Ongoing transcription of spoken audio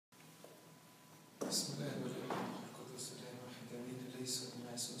Cristo,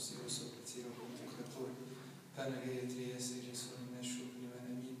 Iisus, Iisus, Pățiră, Pântucător, Panagaya Triese, Iisus, نشكر لمن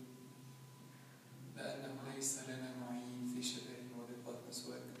أمين لأنه ليس لنا معين في شباب ولقد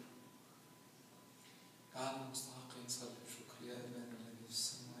مسواك جعلنا مستحقين صلب شكر يا أبانا الذي في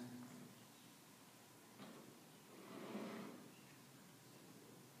السماوات.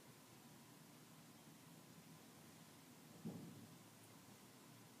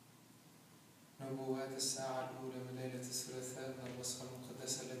 نبوات الساعة الأولى من ليلة الثلاثاء من الوصفة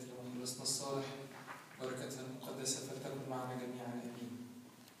المقدسة التي لمخلصنا الصالح بركتها المقدسة فلتكن معنا جميعا آمين.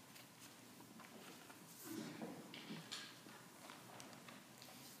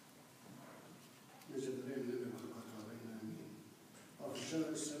 وفي الشهر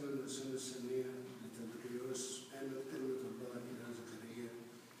السابع من السنة الثانية لتبريوس قامت كلمة الله إلى زكريا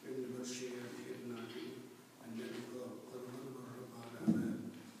ابن برشيا ابن علي النبي قد غضب الرب على عماد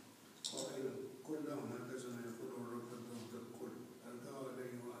قائلا قل لهم هكذا ما يقول الرب الضابط الكل ارجعوا إلي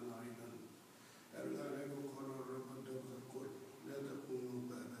وأنا أيضا ارجع إليكم قال الرب الضابط الكل لا تكونوا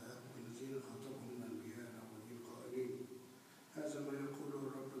كآبائكم الذين خاطبهم الأنبياء الأولين قائلين هذا ما يقول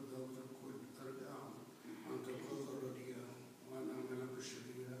الرب الضابط الكل ارجعوا عن طرقات الرديئة وأن أعمالك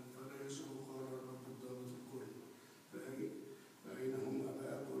الشريرة فلا يسوء قال الرب الضابط الكل فأين هم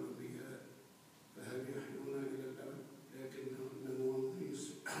آباءكم الأنبياء فهل يحيون إلى الأبد لكن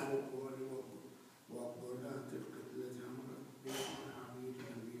نمونيس وأقوال وأقوالها تلك التي عملت بأقوال عبيد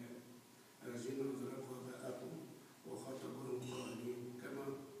الأنبياء الذين أدركوا آباءكم وخاطبهم قائلين كما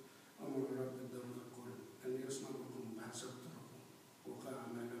أمر الرب الضابط الكل أن يصنع بكم بحسب طرقكم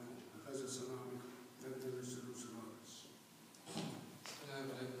وكأعمالكم هكذا صنع بكم مجدا للثالوث الرئيس. سلام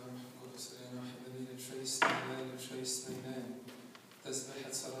الأب والروح القدس الآن وحبيبين الشيستينان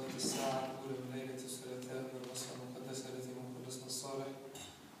تسبحة صلاة الساعة الأولى من ليلة الثلاثاء من الوصفة المقدسة التي مخلصنا الصالح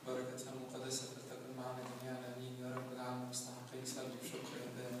بركتها المقدسة فلتكن معنا جميعا آمين يا رب اجعلنا مستحقين سلب شكر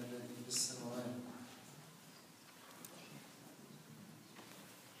أبانا الذي في السماوات.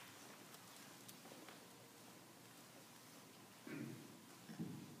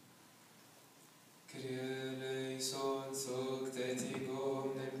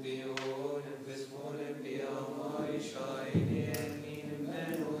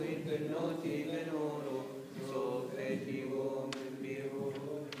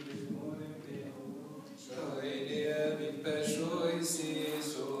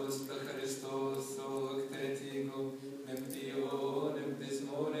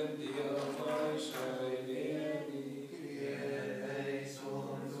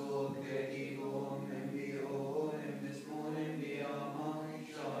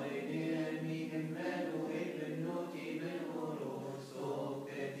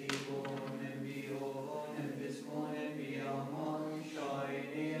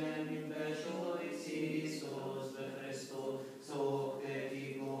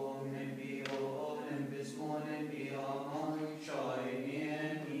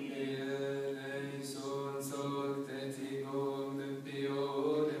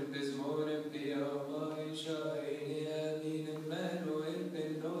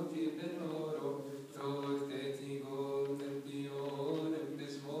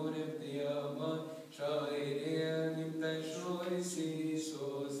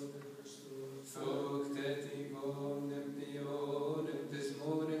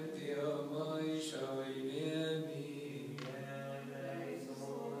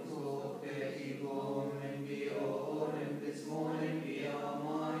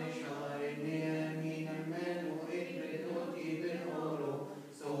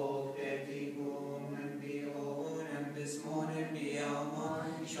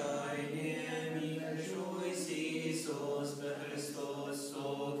 Christos, per Christos,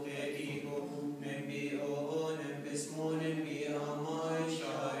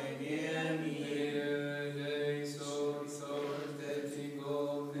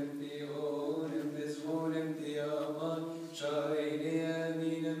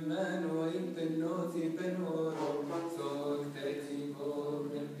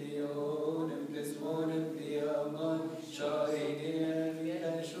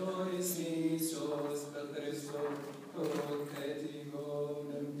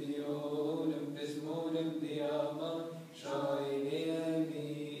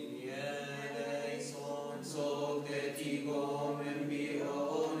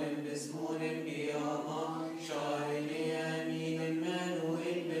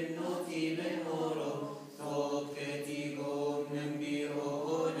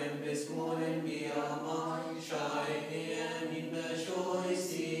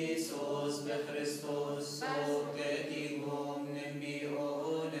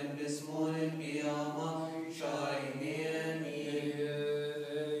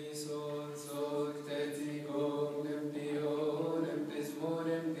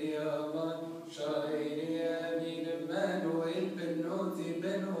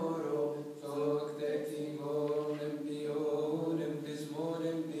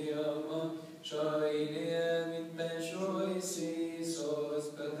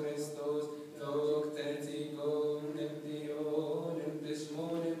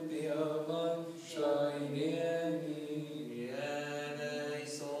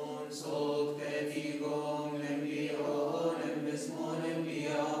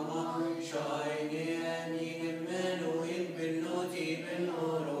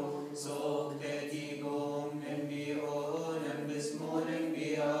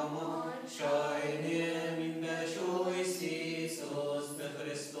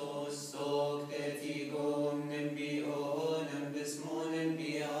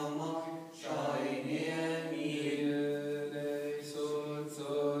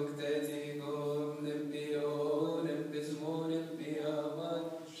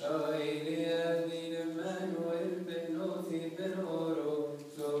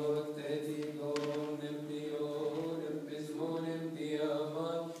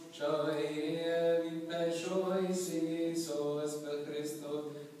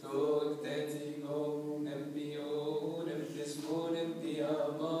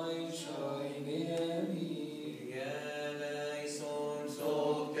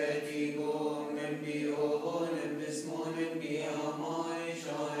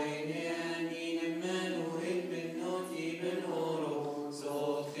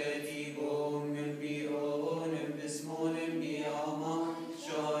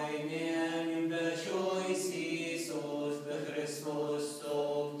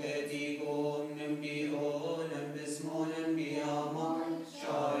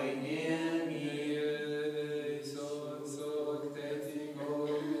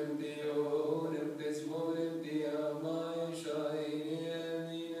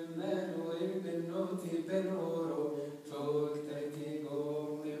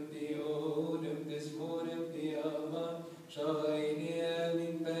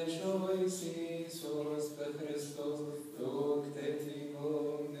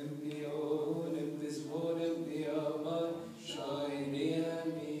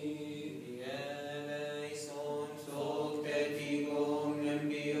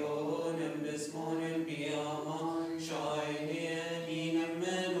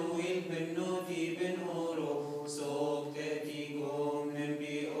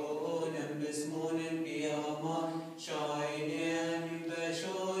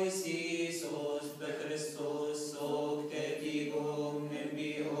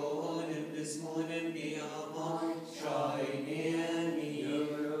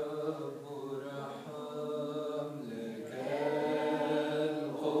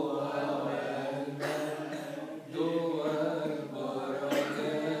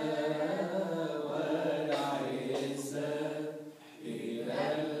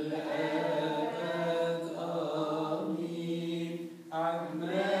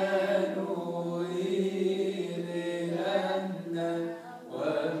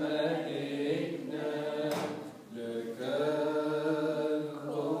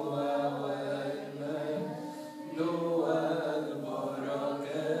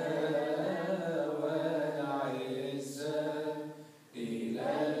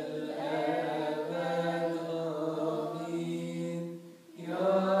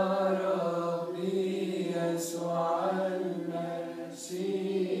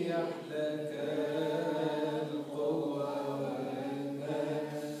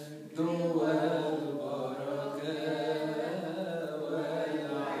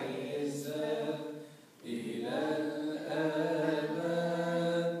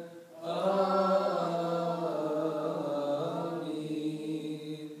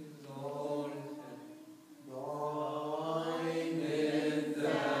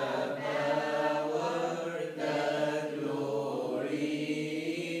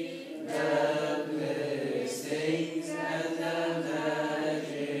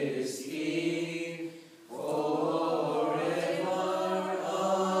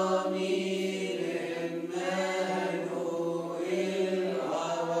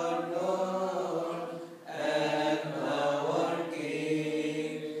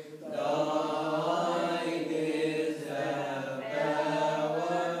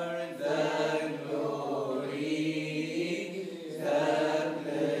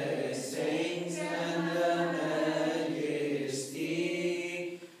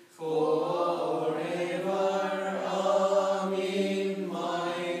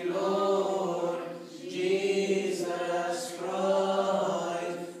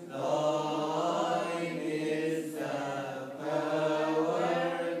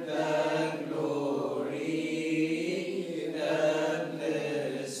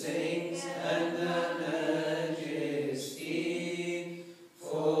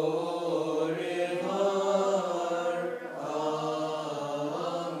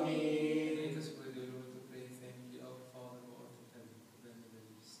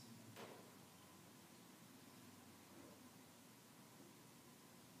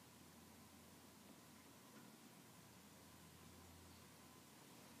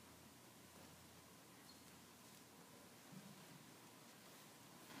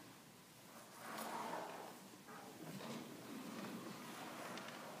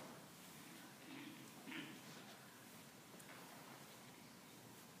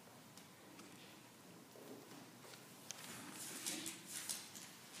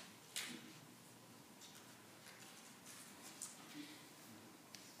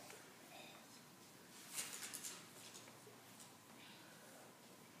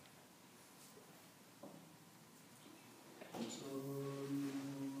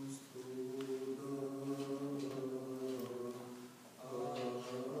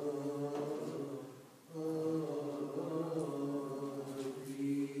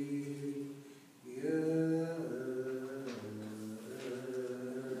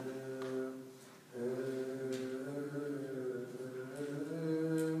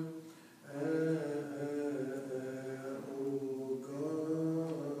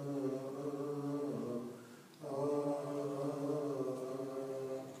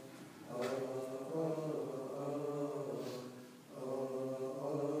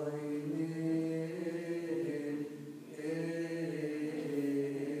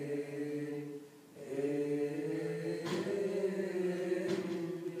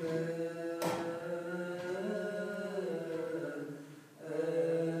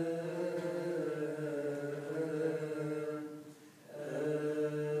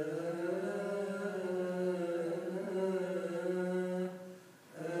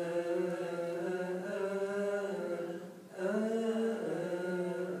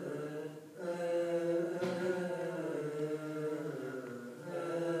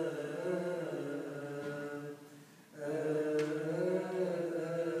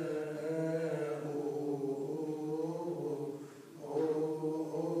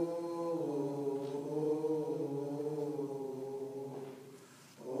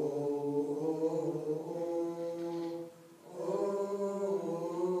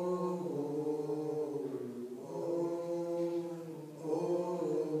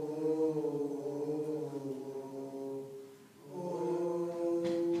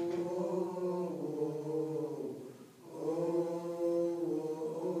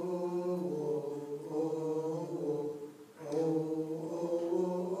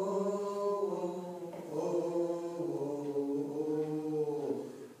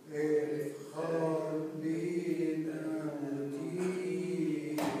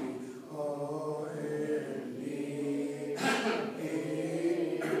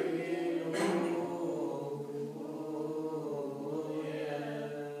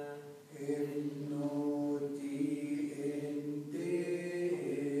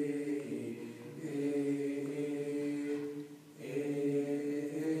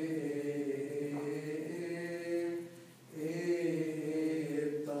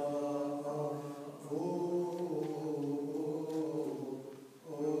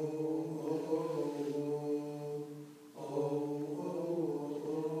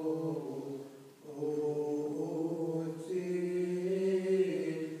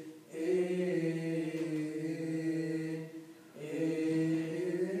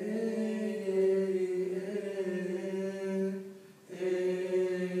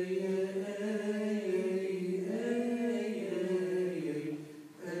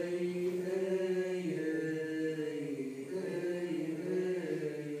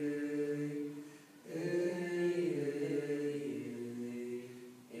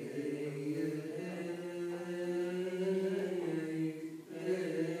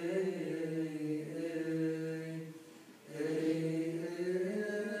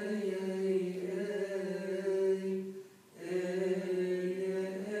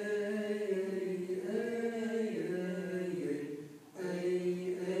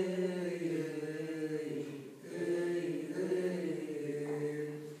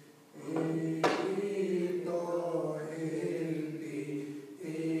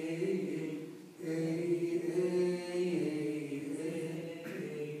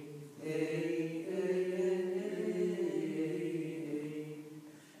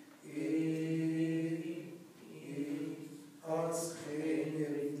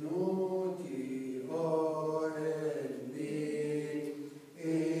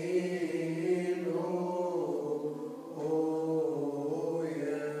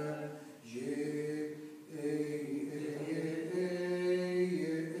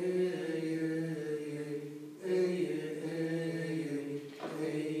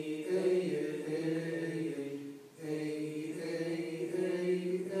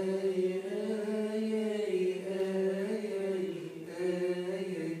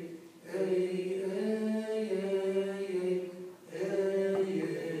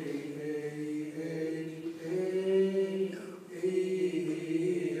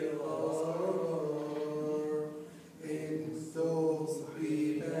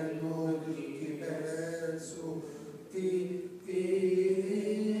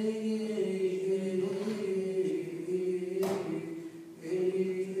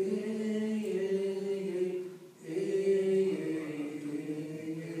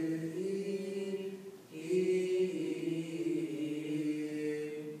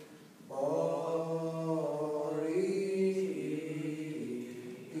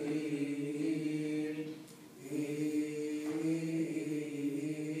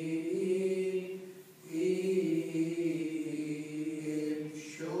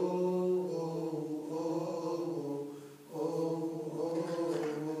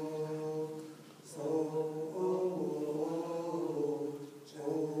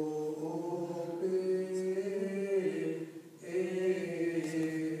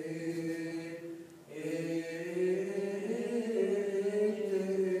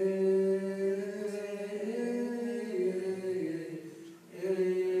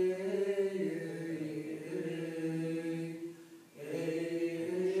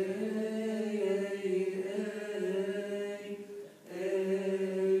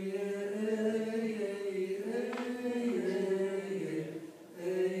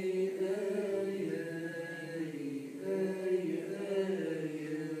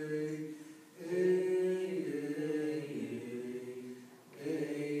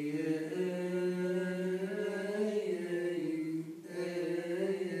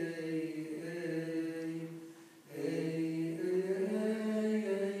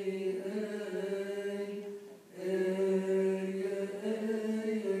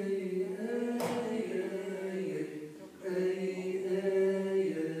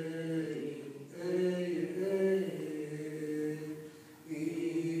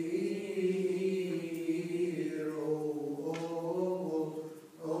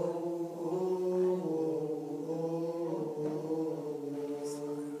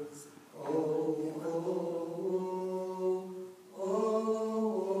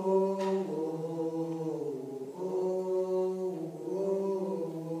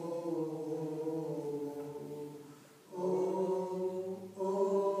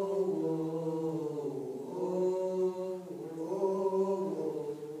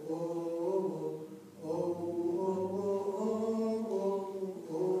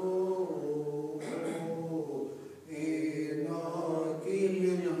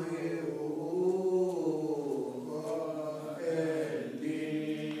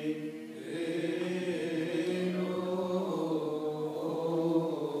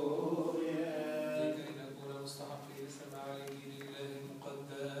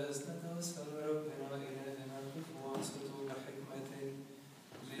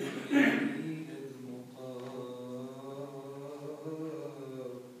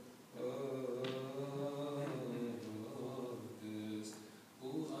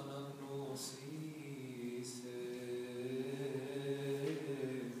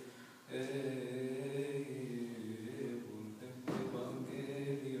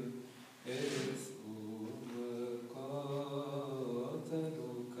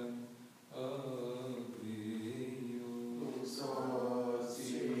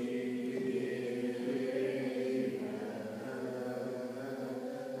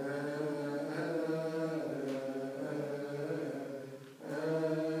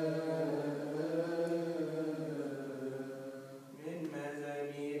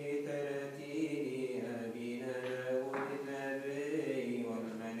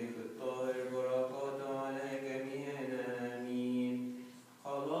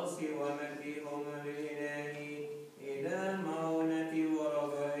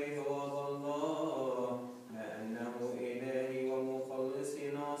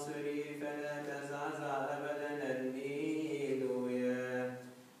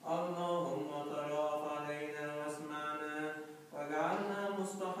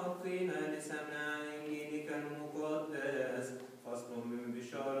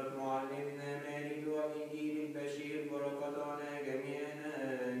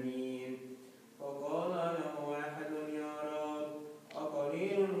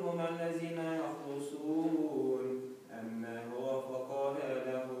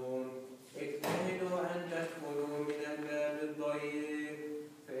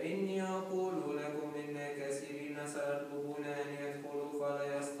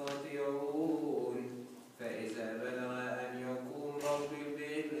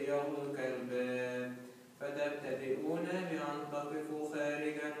 تقفوا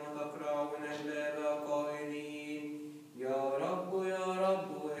خارجا وتقرعون الباب قائلين يا رب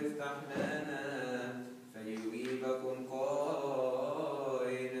افتح لنا فيجيبكم قائلا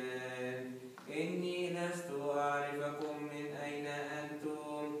إني لست أعرفكم من أين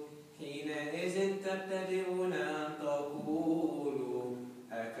أنتم حينئذ تبتدئون أن تقولوا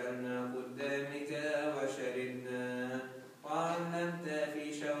أكلنا قدامك وشربنا وعلمت في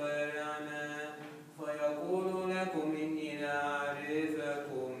شوارعنا فيقول لكم إني لا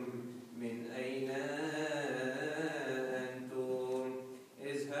أعرفكم من أين أنتم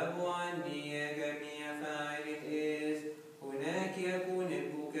اذهبوا عني يا جميع فاعل الإثم هناك يكون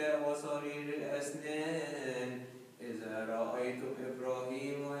البكاء وصرير الأسنان إذا رأيتم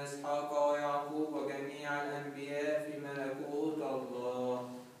إبراهيم وإسحاق ويعقوب وجميع الأنبياء في ملكوت الله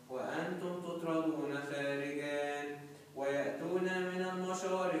وأنتم تطردون خارجا ويأتون من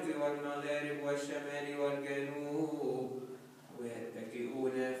المشارق والمغارب والشمال والجنوب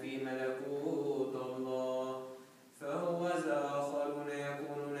ويتكئون في ملكوت الله فهوذا آخرون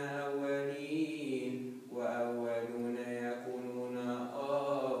يكونون أولين وأولون يكونون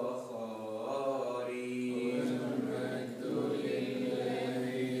آخرين. المجد لله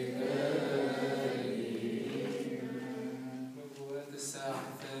نبوات الساعة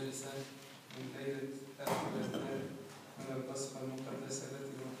الثالثة من ليلة الثلاثاء من البصخة المقدسة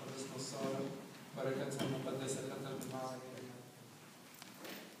التي بمقدسنا الصالح بركتها المقدسة تتم معنا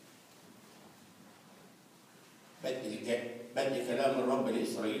جميعا. بدء كلام الرب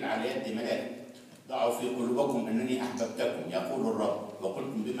لإسرائيل على يد ملاك ضعوا في قلوبكم أنني أحببتكم يقول الرب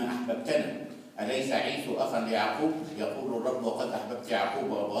وقلتم بما أحببتنا أليس عيسو أخا ليعقوب يقول الرب وقد أحببت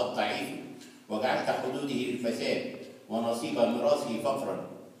يعقوب وأبغضت عيسو وجعلت حدوده للفساد ونصيب ميراثه فقرا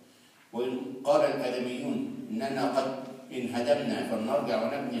وإن قال الآدميون إننا قد انهدمنا فلنرجع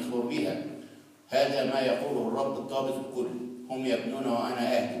ونبني خربها هذا ما يقوله الرب الضابط الكل هم يبنون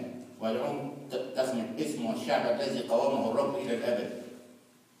وأنا أهدم والعم تخمد اسم والشعب الذي قومه الرب إلى الأبد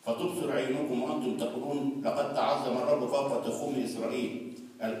فتبصر عينكم وأنتم تقولون لقد تعظم الرب فوق تخوم إسرائيل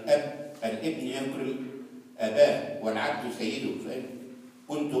الابن يكرم أباه والعبد سيده فإن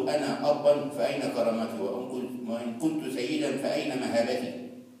كنت أنا أبا فأين كرامتي وإن كنت سيدا فأين مهابتي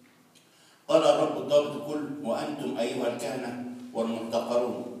قال الرب الضابط الكل وأنتم أيها الكهنة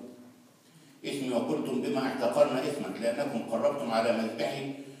والمحتقرون اسمي وقلتم بما احتقرنا اسمك لأنكم قربتم على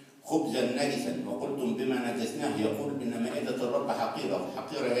مذبحي خبزا نجسا وقلتم بما نجسناه يقول إن مائدة الرب حقيرة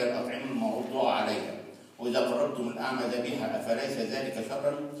وحقيرة هي الأطعمة الموضوعة عليها وإذا قربتم الأعمى ذبيحة أفليس ذلك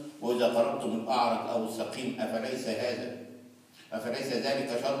شرا وإذا قربتم الأعرج أو السقيم أفليس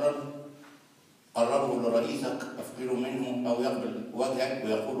ذلك شرا قربه لرئيسك أفقروا منه أو يقبل وجهك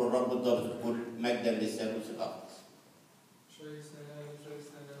ويقول الرب الضابط الكل مجدا للثالوث الأقدس.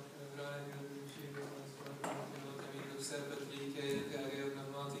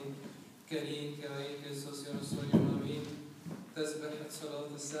 تسبحت صلاة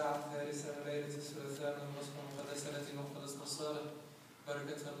الساعة الثالثة من ليلة الثلاثاء من البصخة المقدسة التي مقدسنا الصالح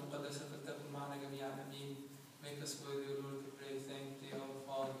بركتها المقدسة تكن معنا جميعا آمين. Make us worthy, O Lord, to pray. Thank thee, our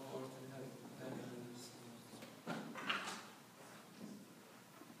Father, who art in heaven.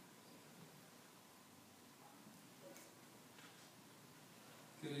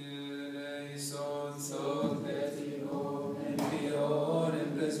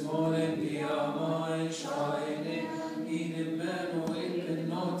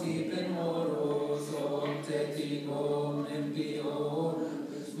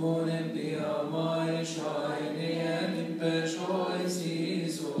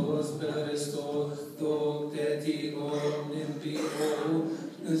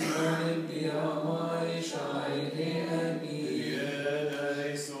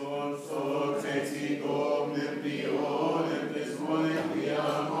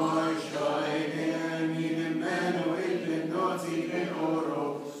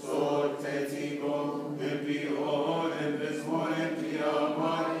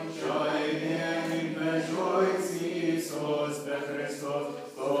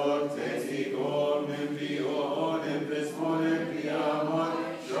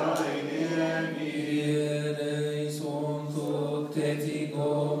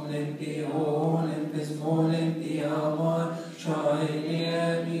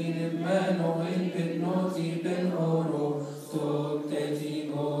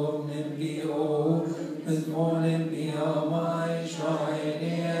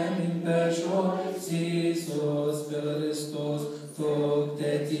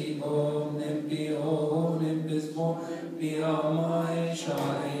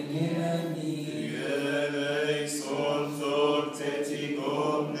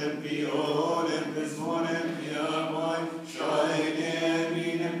 Shine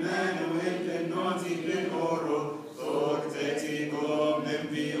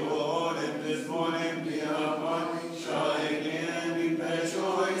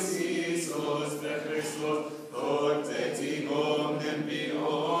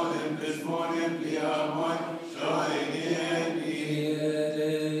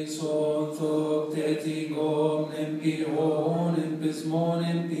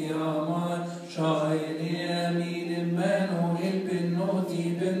بزمون بيامار شايني أمين منوهل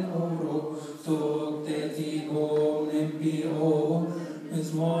بنوتي بن أورو توقتتي قوم نبيو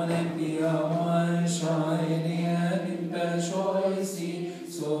بزمون بيامار شايني أمين بشويسي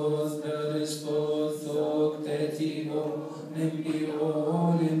سوز برستوس توقتتي قوم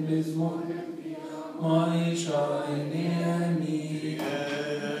نبيو بزمون ماي شايني أمين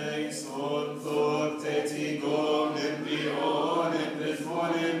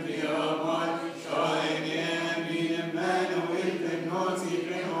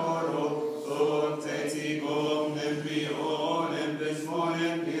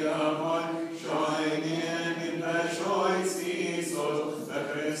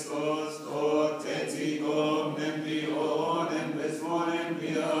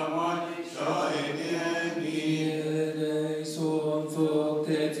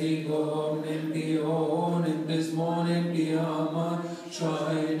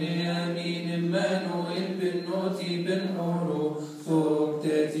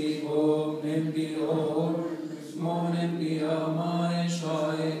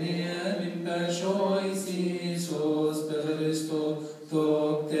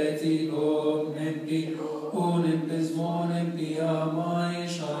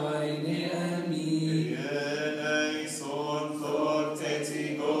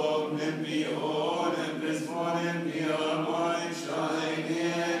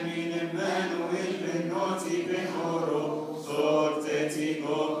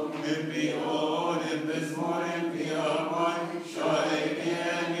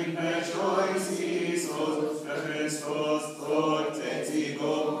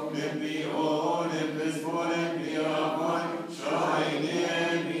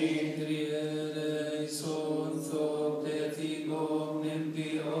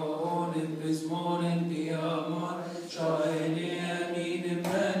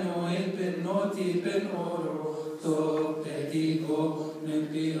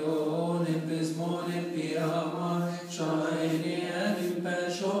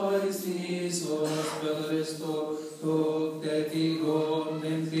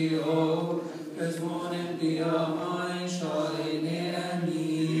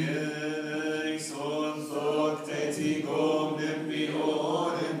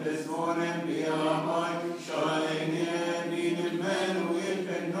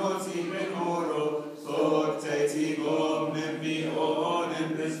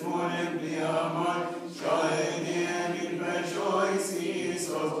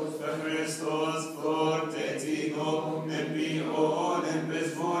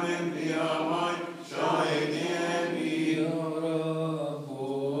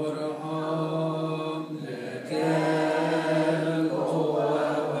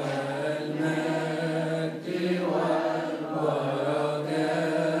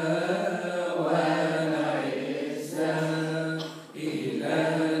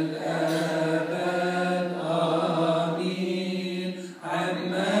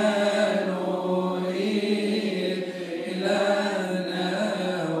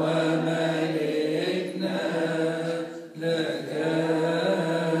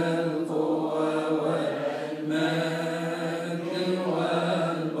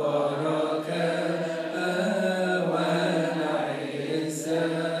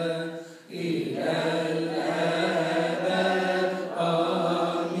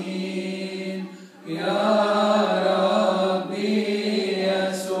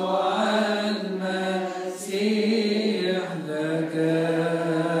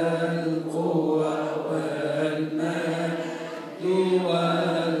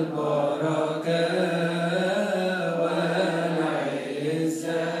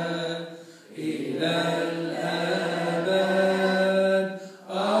إلى الأبد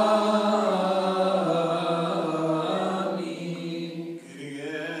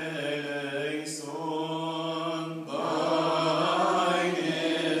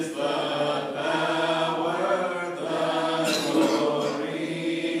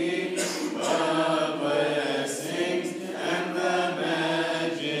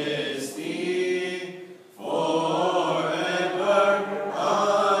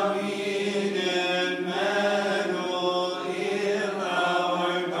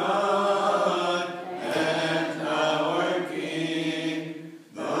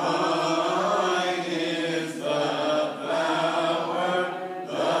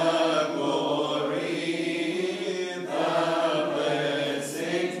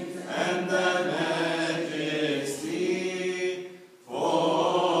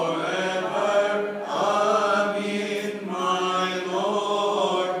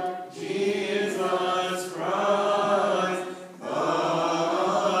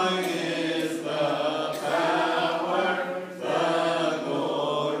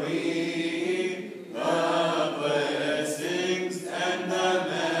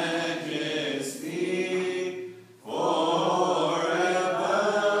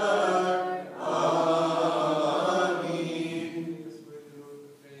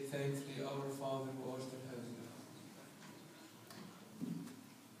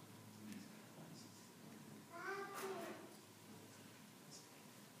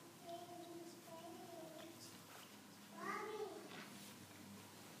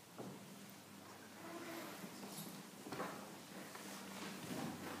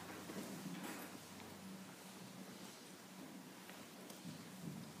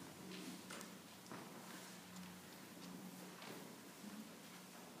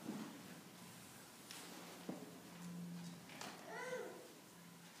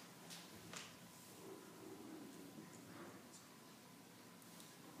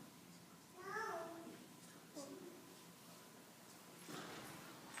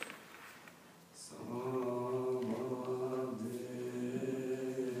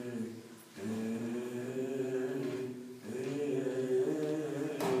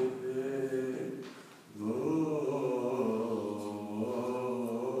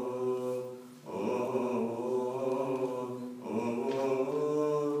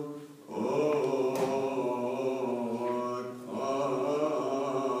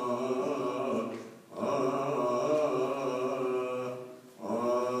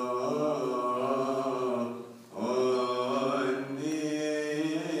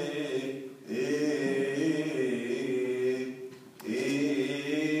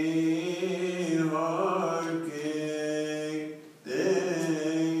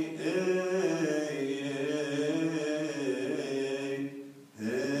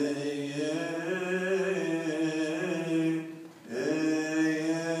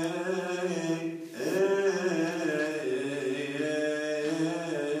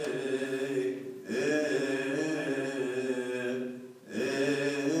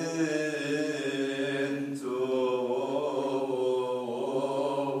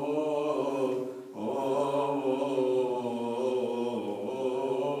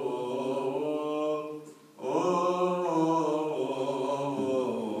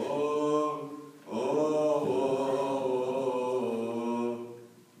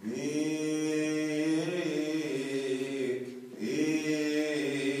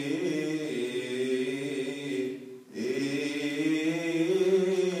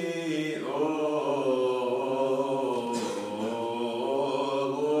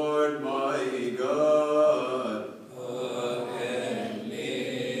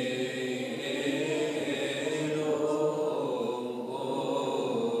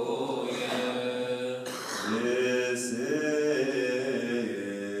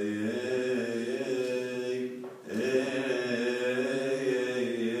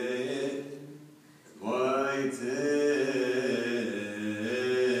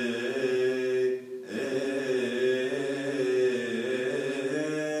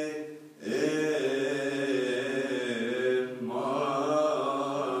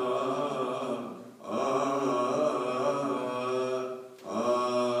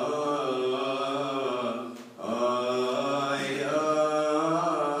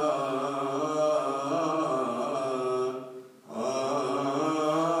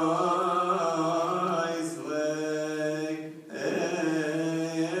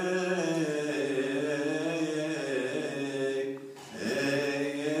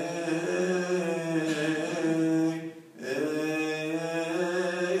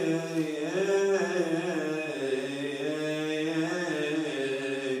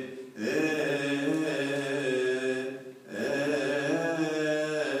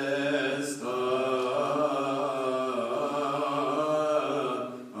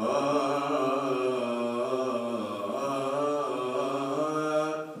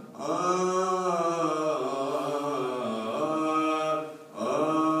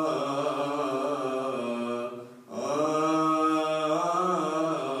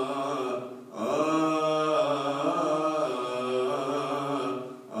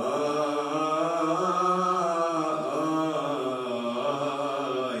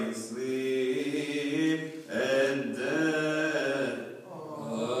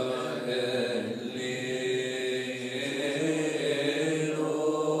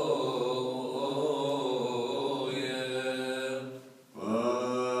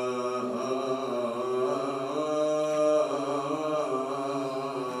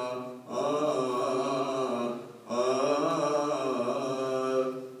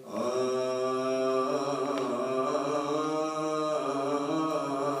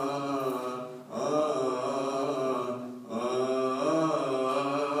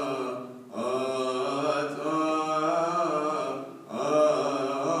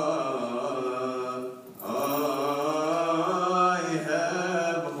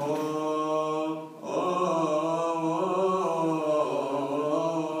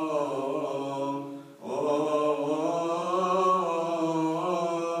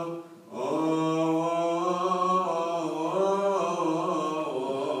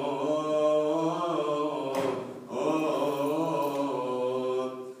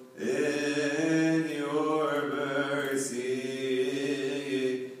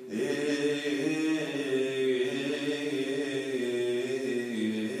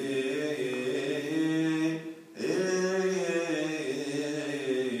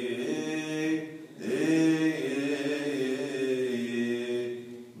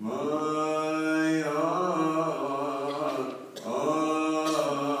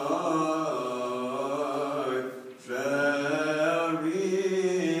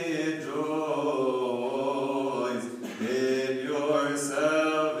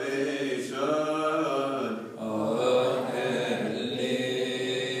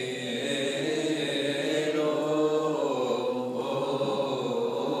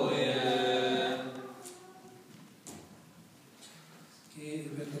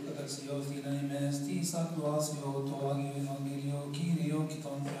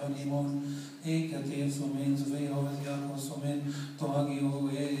Animon, Ekativ Sumin, Zveo, Yakon Sumin, Toagio,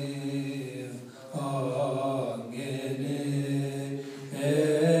 Ev, Angele,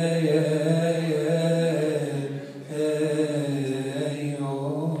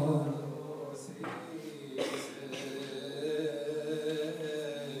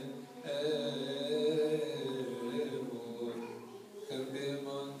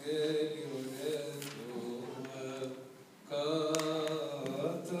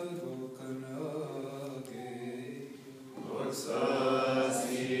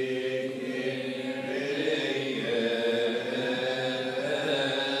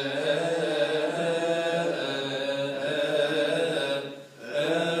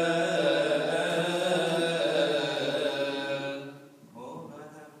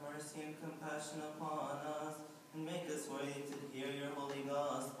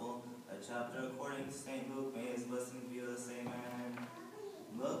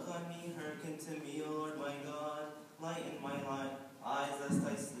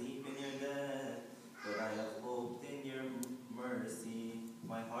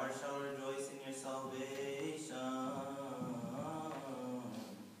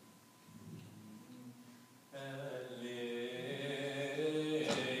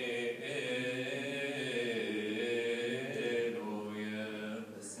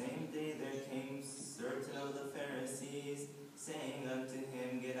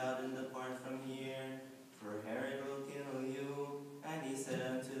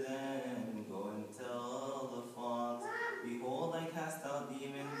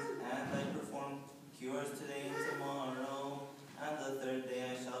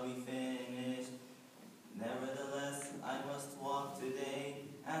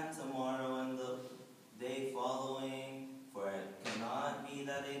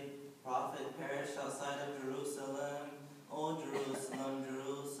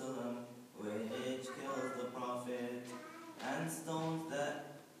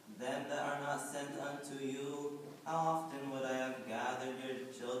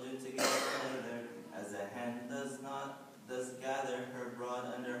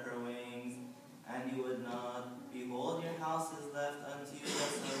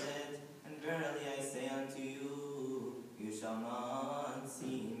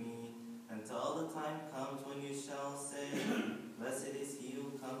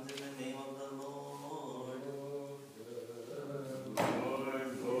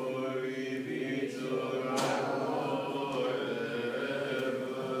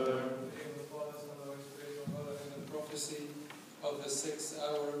 of the 6th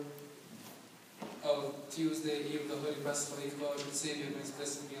hour of Tuesday Eve, the Holy Pascha, Lord and Savior, brings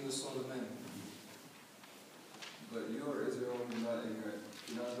blessing be on the soul of man. But you, O Israel, be not ignorant.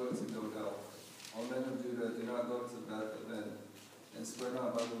 Do not go to Gilgal. All men of Judah, do not go to Beth-aven, and swear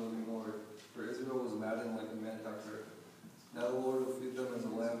not by the living Lord. For Israel was maddened like a man-heifer. Now the Lord will feed them as a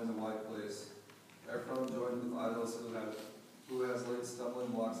lamb in a wide place. Ephraim joined with idols who has laid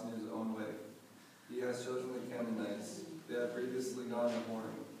stumbling blocks in his own way. He has chosen the Canaanites. They have previously gone a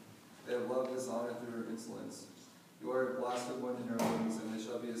whoring. They have loved dishonor through insolence. You are a blasted one in your wings, and they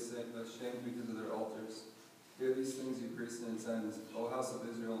shall be ashamed because of their altars. Hear these things, you priests, and attend, O house of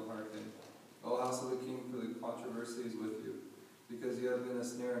Israel, and hearken. O house of the king, for the controversy is with you, because you have been a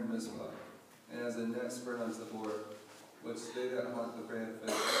snare in Mizpah, and as a net spread on Tabor, which they that hunt the prey have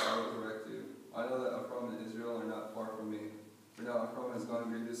fixed, I will correct you. I know that Ephraim and Israel are not far from me. For now Ephraim has gone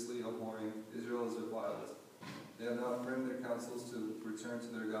grievously a whoring, Israel is defiled. They have not framed their counsels to return to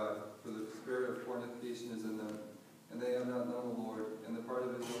their God, for the spirit of fornication is in them. And they have not known the Lord, and the part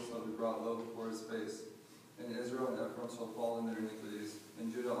of Israel shall be brought low before his face. And Israel and Ephraim shall fall in their iniquities,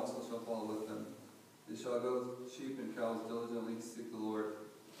 and Judah also shall fall with them. They shall go sheep and cows diligently to seek the Lord,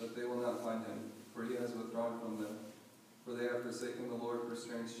 but they will not find him, for he has withdrawn from them. For they have forsaken the Lord for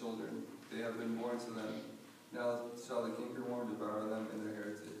strange children. They have been born to them. Now shall the cankerworm devour them in their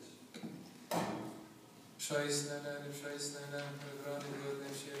heritage.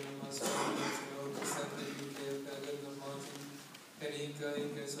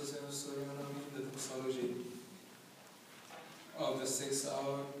 Of the 6th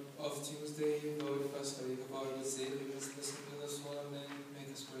hour of Tuesday, Lord, Pascha, Lord, the Savior, listen to the soul of man,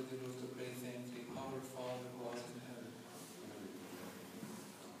 make us worthy, Lord, to pray thankfully. Our Father who art in heaven.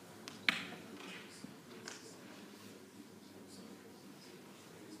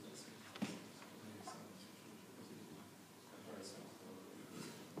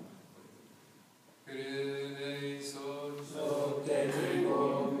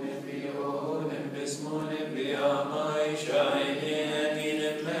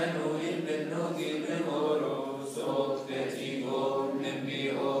 Emmanuel ben Nogil ben Oro, so that he go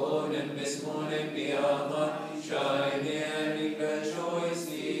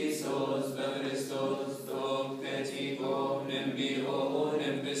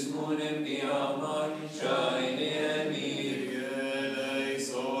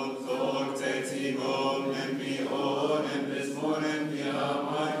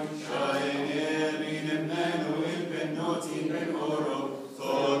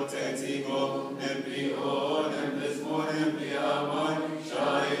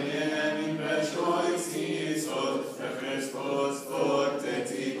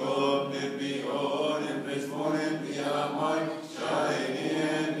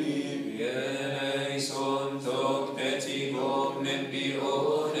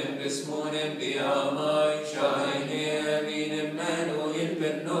bionem besmonem biamai shaine binem manuel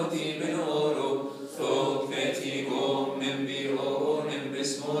bennoti benoro Thophetigom bionem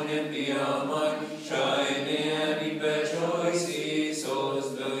besmonem biamai shaine bibechoisis os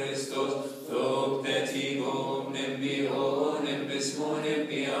Christos Thophetigom bionem besmonem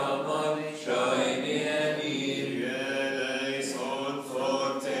biamai shaine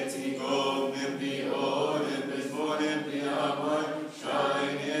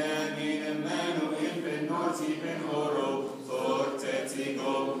Shine in Emmanuel ben Norti ben Horo, Thor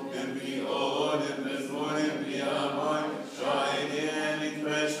Tetigo,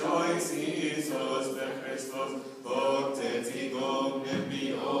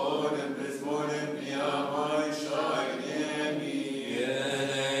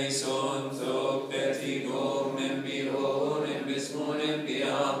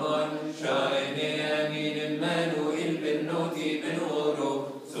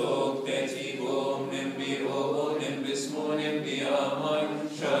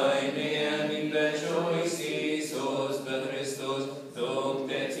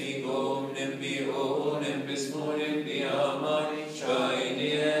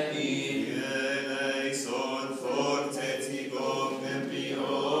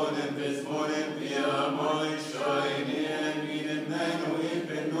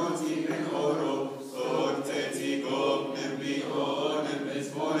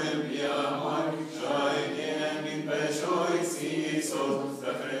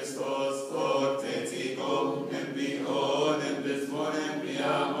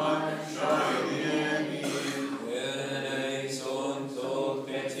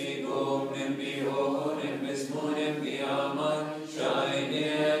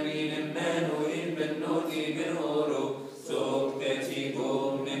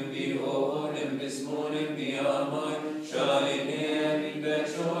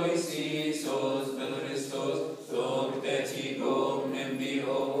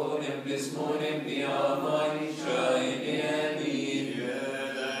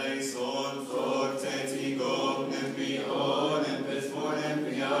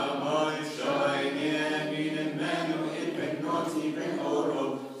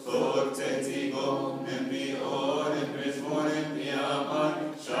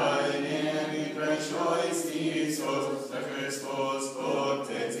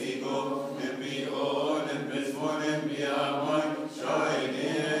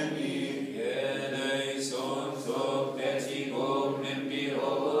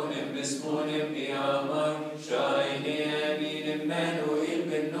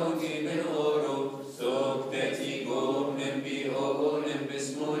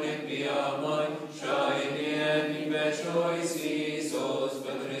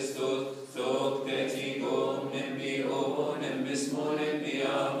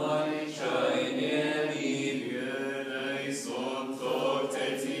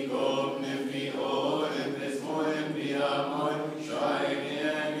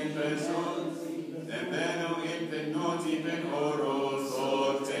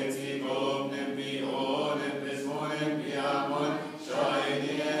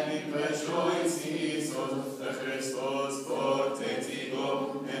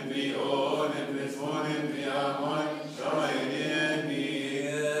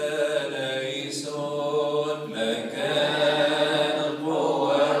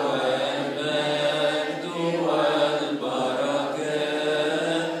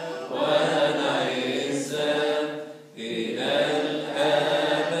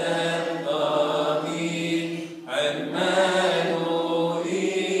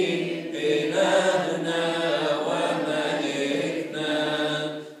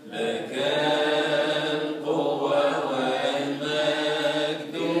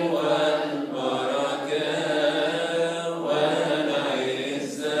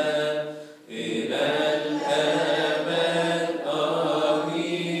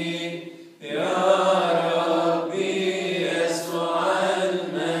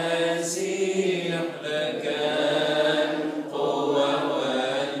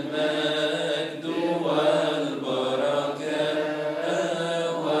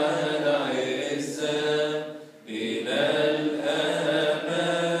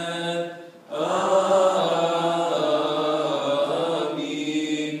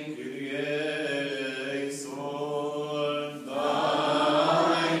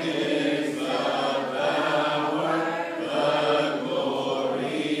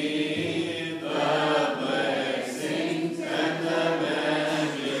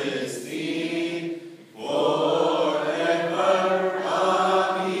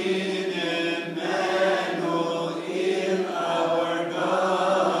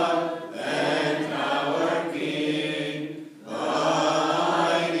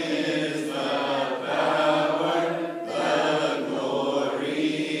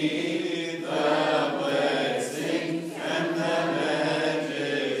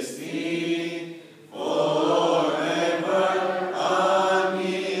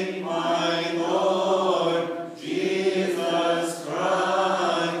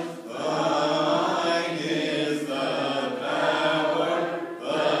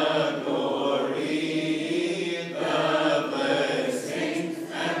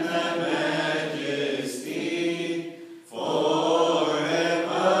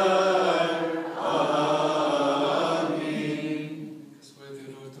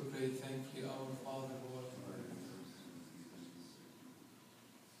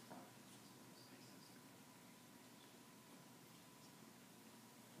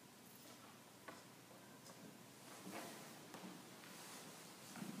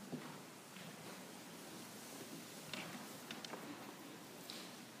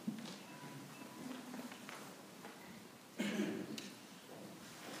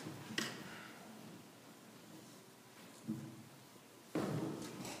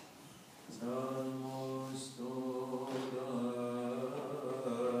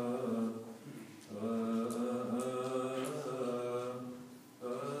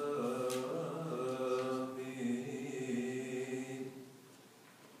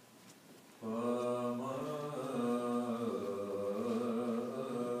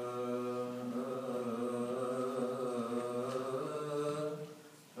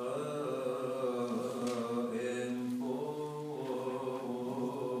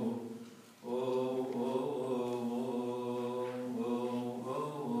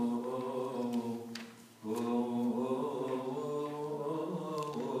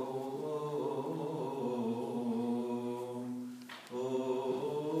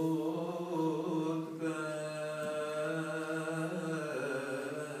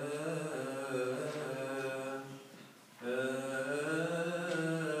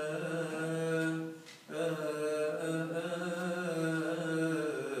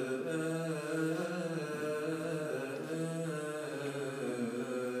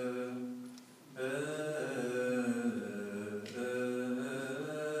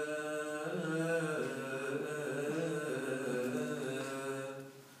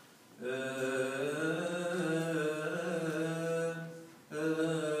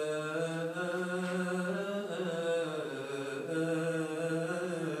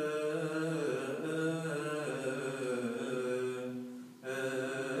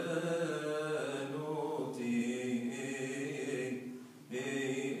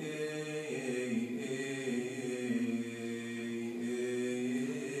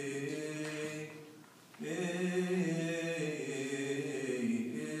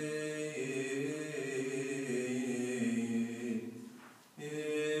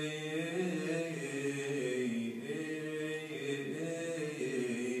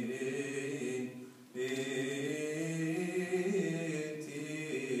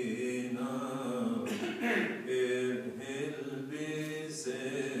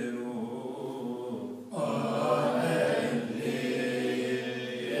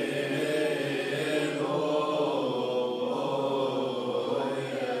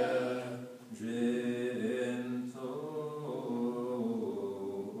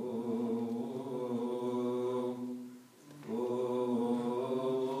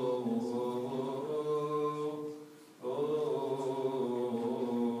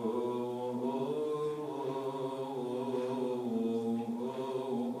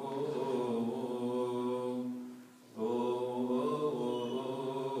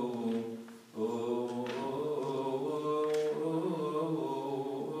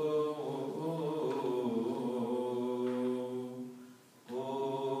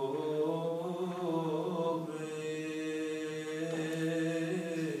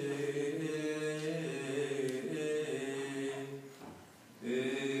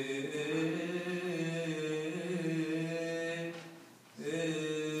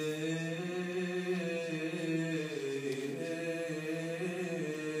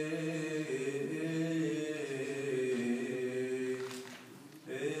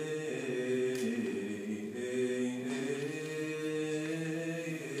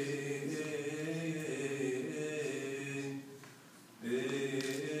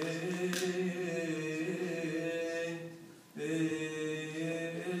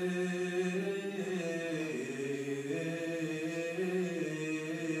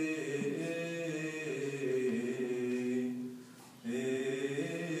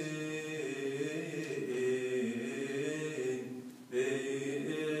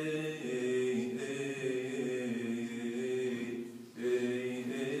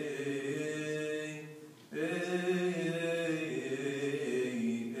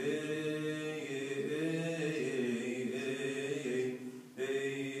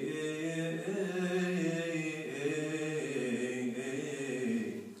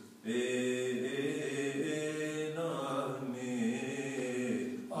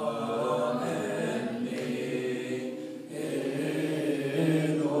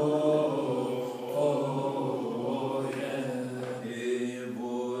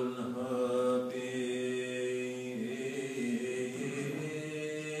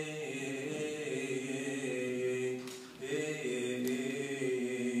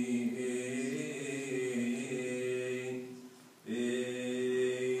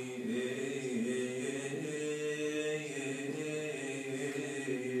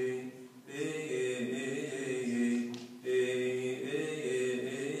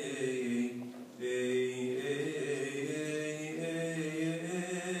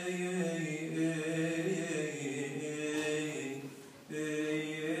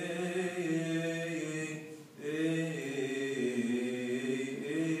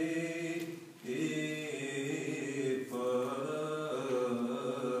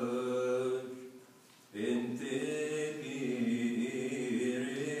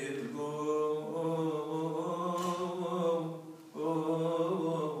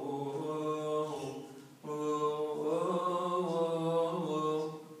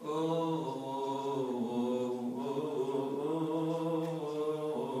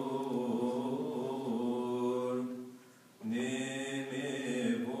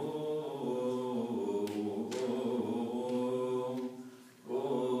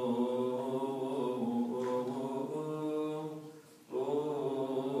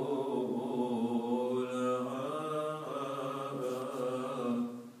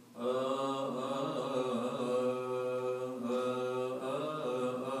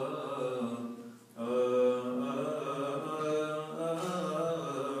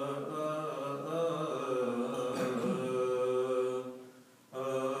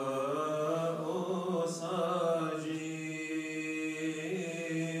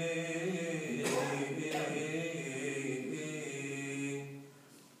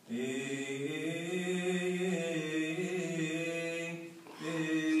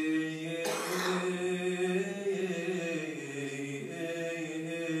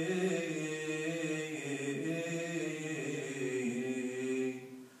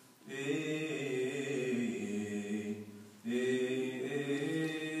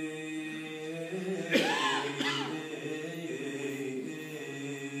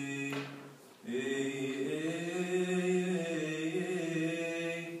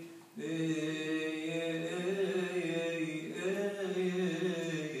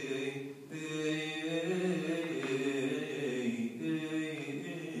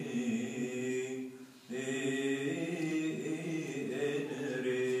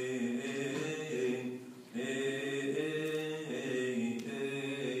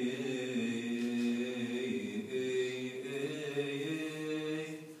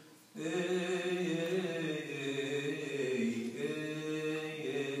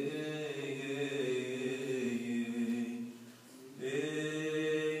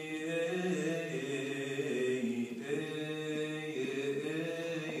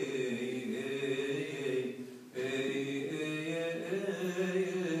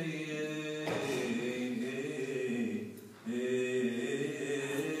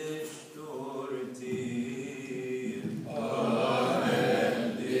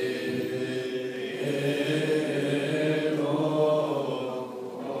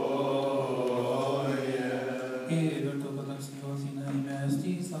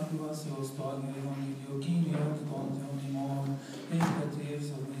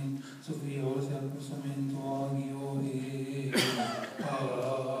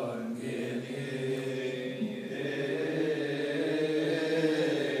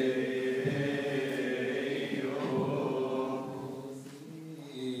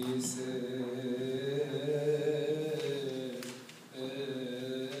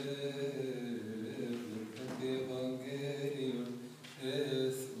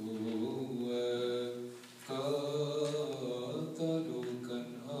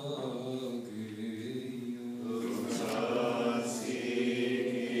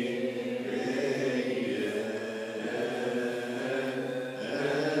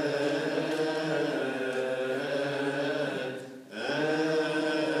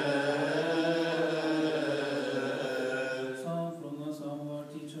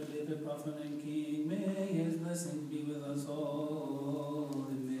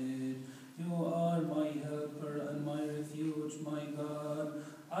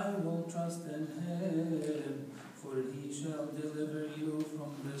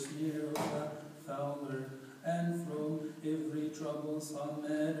 all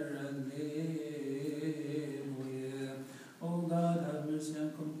matter and live with. O God, have mercy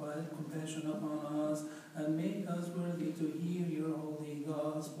and compassion upon us, and make us worthy to hear your holy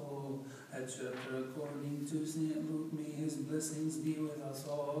gospel. A chapter according to St. Luke, may his blessings be with us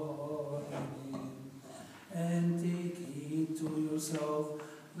all. Amen. And take heed to yourself,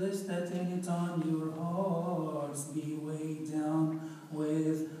 lest at any time your hearts be weighed down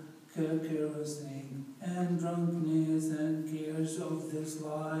with carousing and drunkenness and cares of this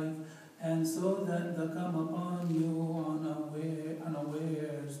life, and so that they come upon you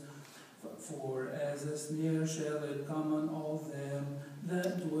unawares. For as a snare shall it come on all them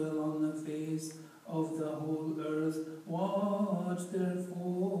that dwell on the face of the whole earth. Watch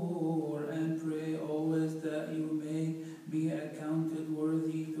therefore and pray always that you may be accounted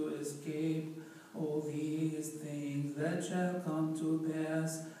worthy to escape all these things that shall come to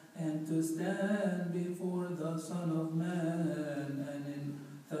pass, and to stand before the Son of Man. And in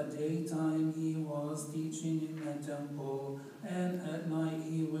the daytime he was teaching in the temple, and at night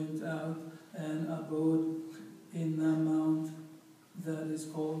he went out and abode in the mount that is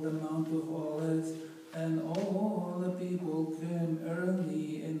called the Mount of Olives. And all the people came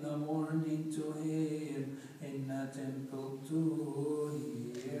early in the morning to him in the temple to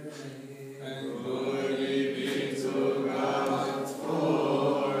hear him. And glory be to God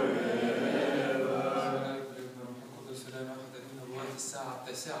forever. الساعة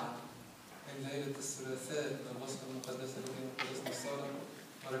 9 من ليلة الثلاثاء من الوصف المقدسة التي قدسنا الصلاة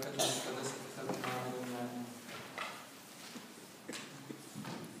بركة المقدسة تثبت معنا جميعا.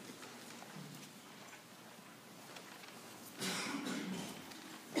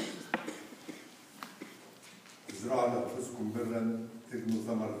 ازرعوا لأنفسكم برا تجنوا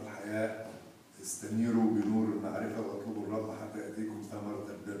ثمرة الحياة، استنيروا بنور المعرفة واطلبوا الرب حتى يأتيكم ثمرة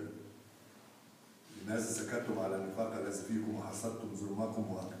البر. لماذا سكتتم على النفاق الذي فيكم وحصدتم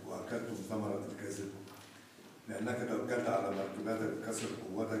ظلمكم وأكلتم ثمرة الكذب؟ لأنك توكلت على مركباتك بكسر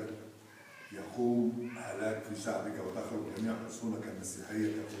قوتك يقوم هلاك في شعبك، وتخرج جميع حصونك المسيحية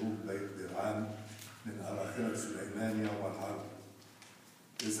كخروج بيت درعام من أراخنة سليمان يوم الحرب.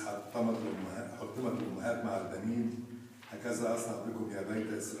 إذ حطمت الأمهات مع البنين، هكذا أصنع بكم يا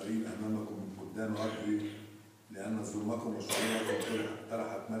بيت إسرائيل أمامكم من قدام وجهي، لأن ظلمكم وشروركم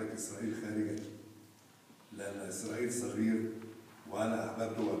طرحت ملك إسرائيل خارجا. لأن إسرائيل صغير وأنا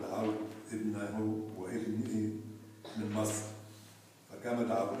أحببته ودعوت ابنه وابنه من مصر، فكما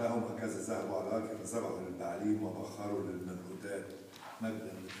دعوتهم هكذا ذهبوا على وجهي فذبحوا للبعليم وبخروا للمنحوتات.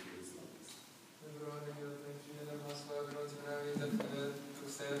 مجدا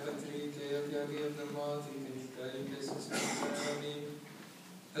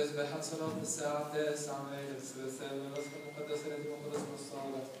تسبحت صلاة الساعة 9 من ليلة الثلاثاء من الوصف المقدسة التي قدسنا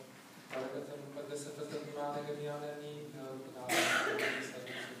الصلاة بركة المقدسة تثبت معنا جميعا. آمين يا رب العالمين.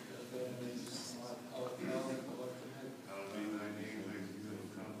 Amen.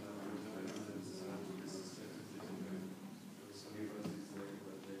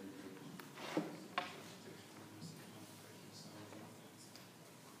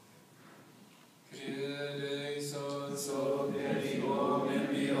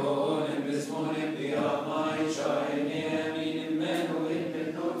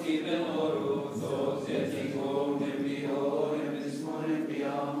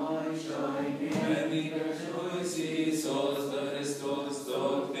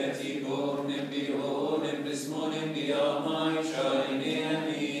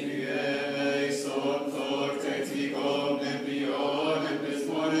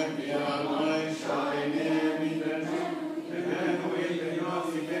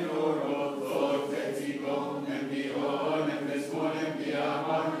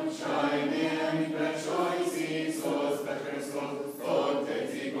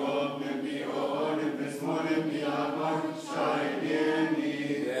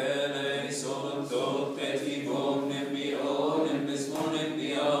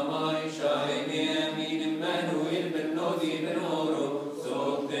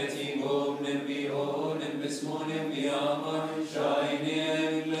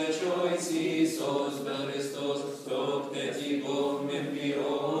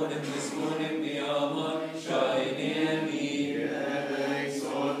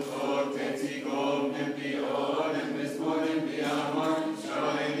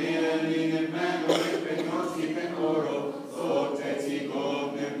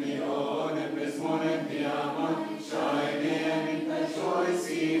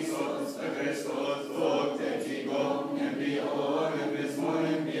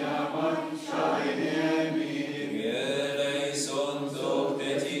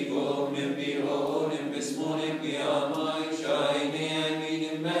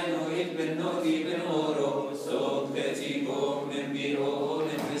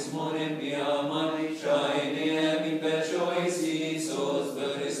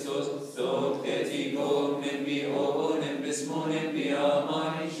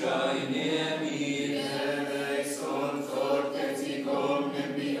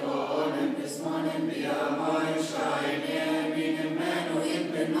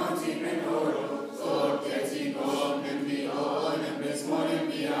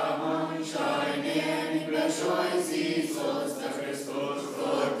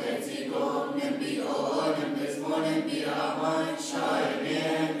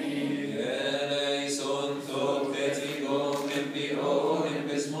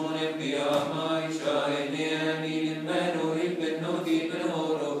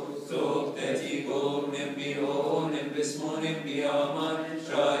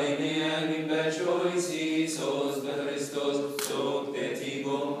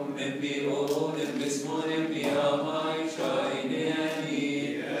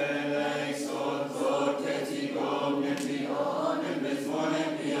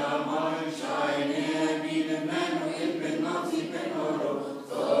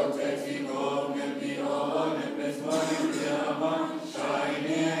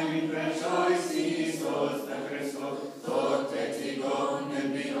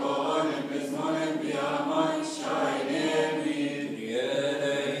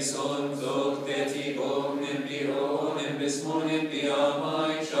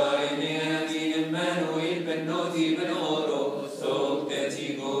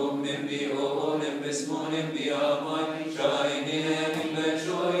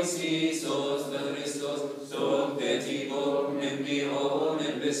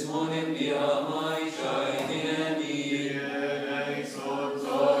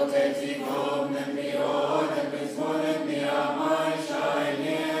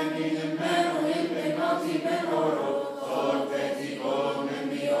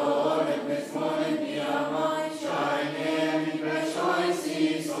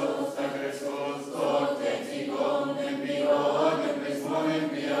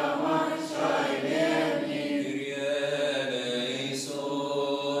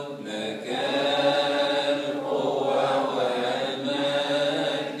 لك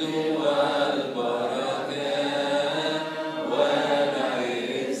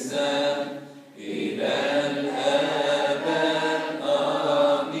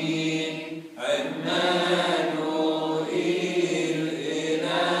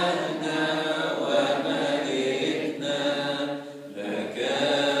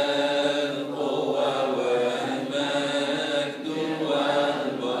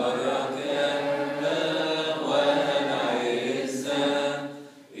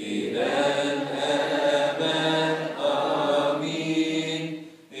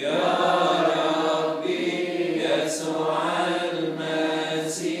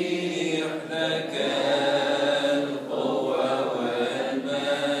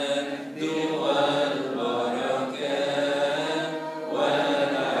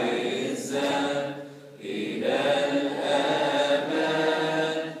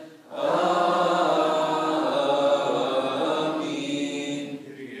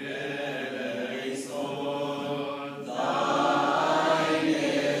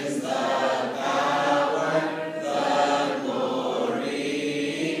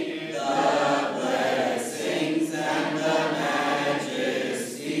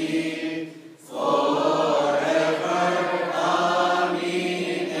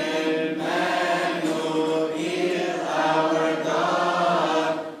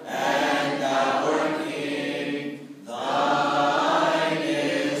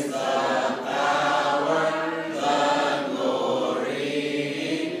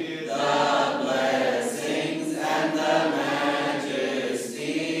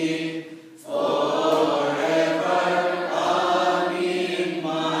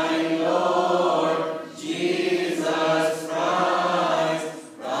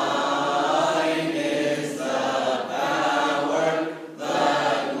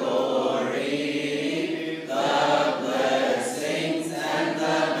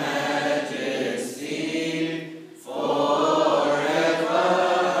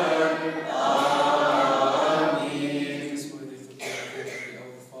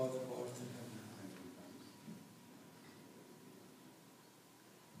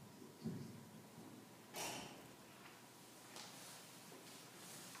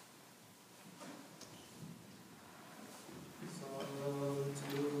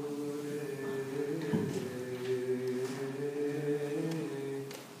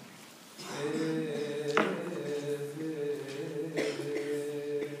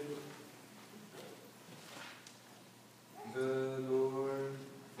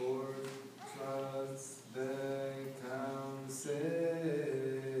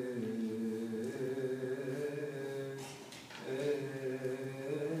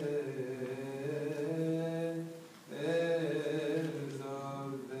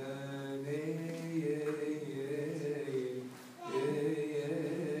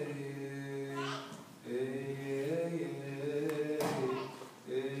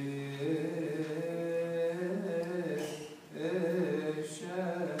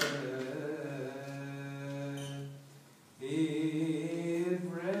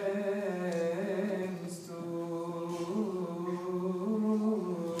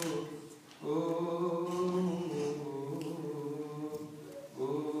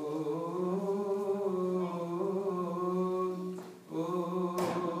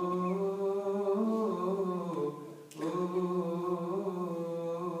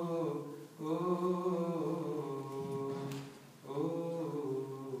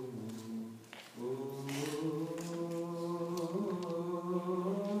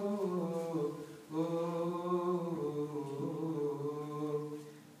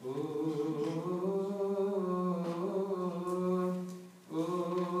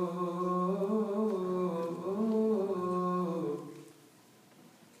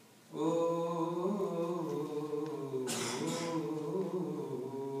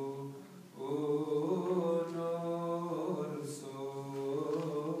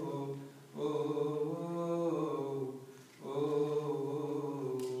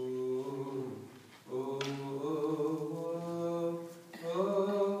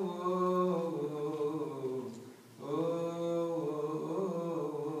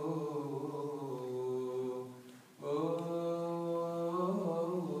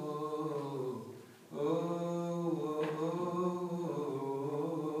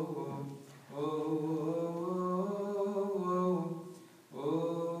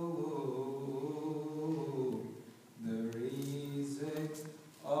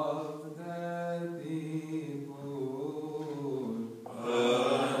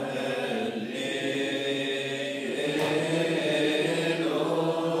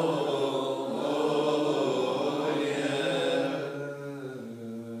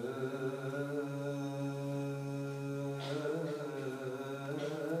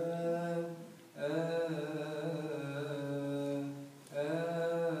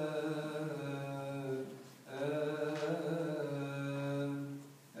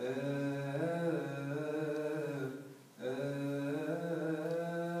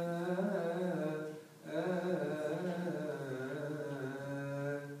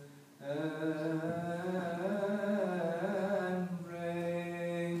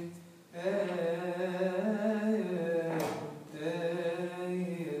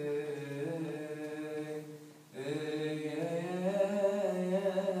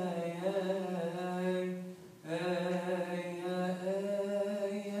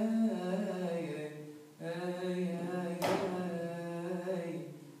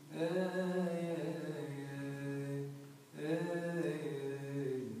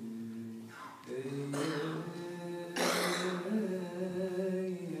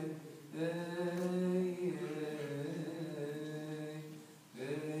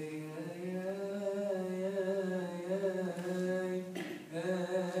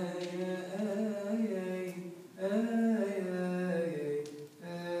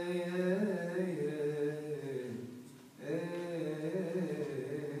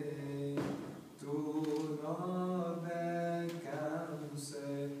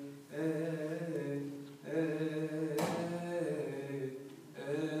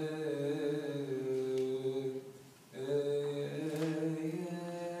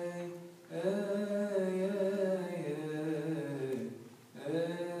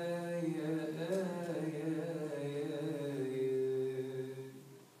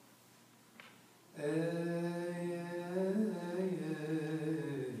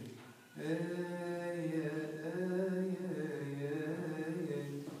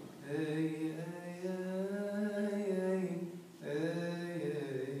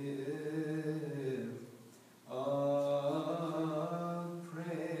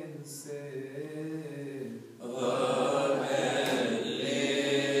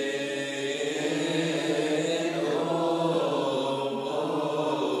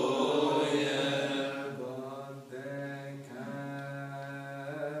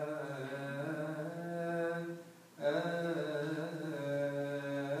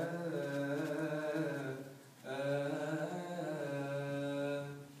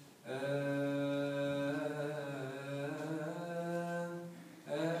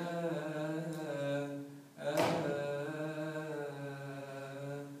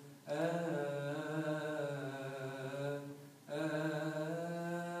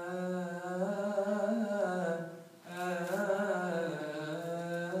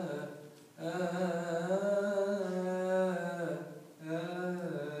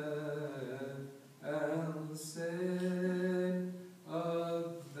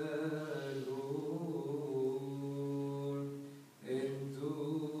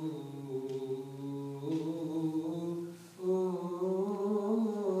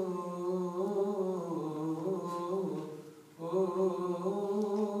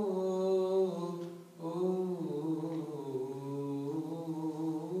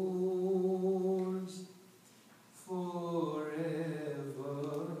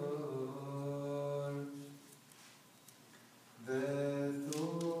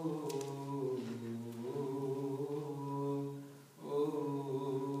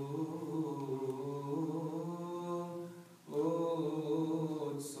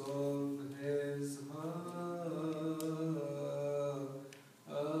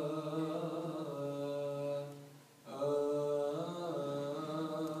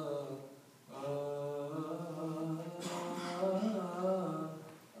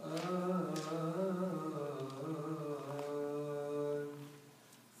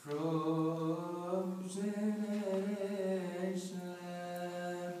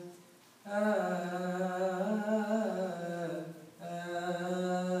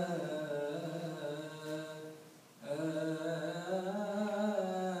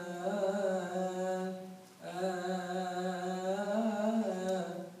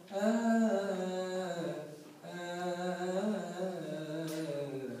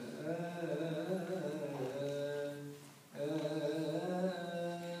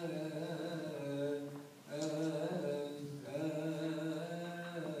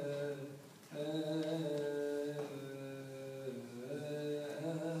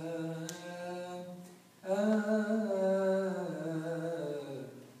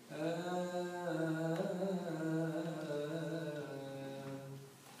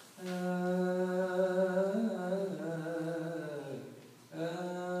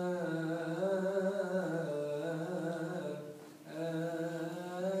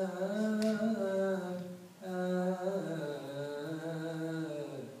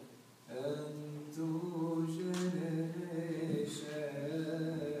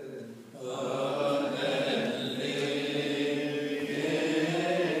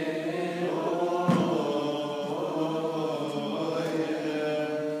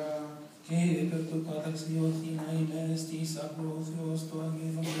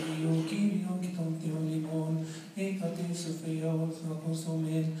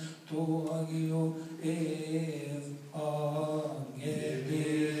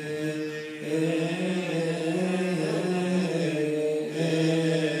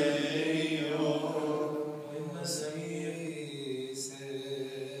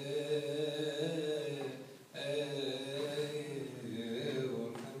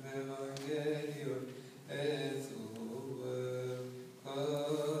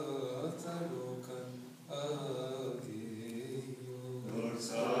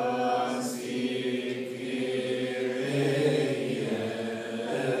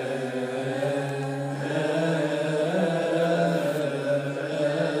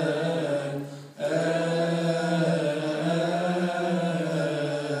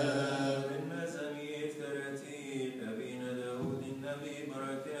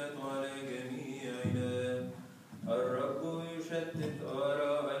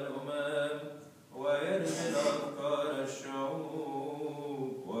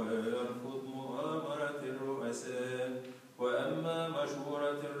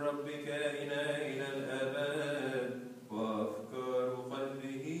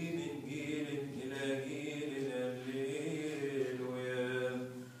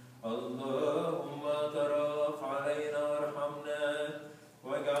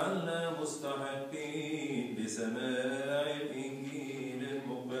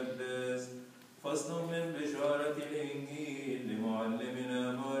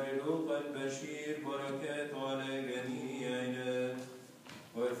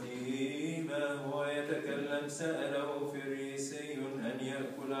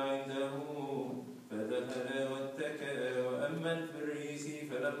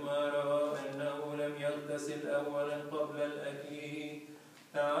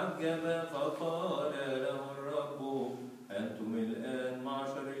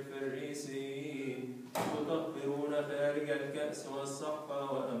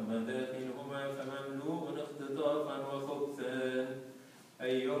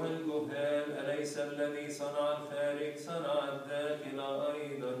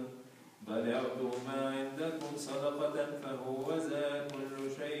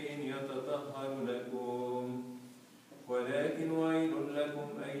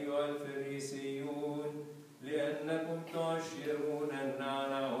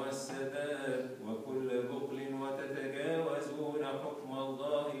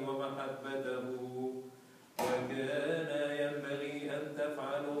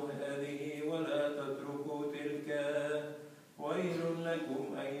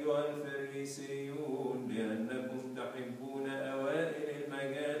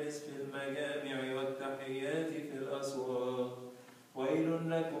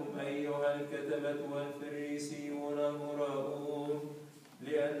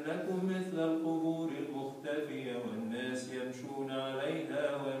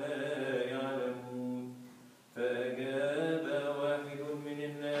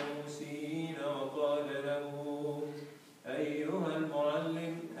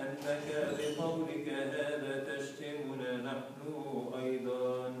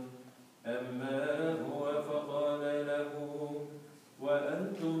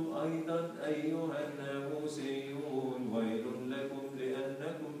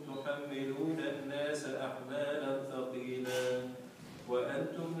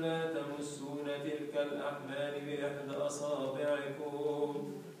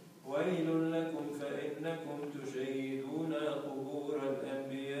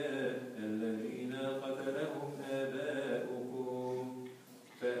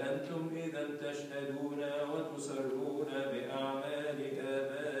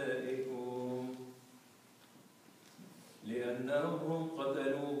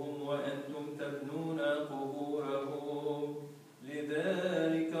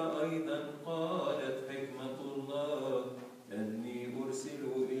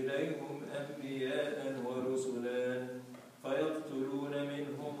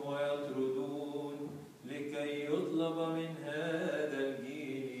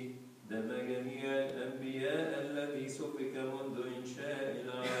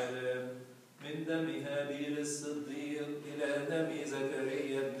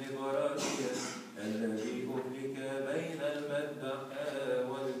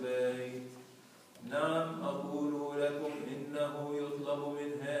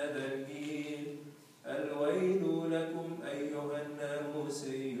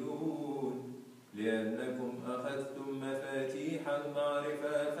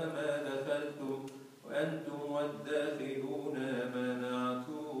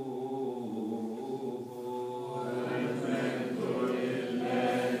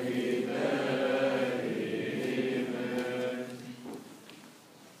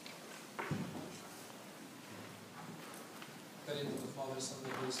Son,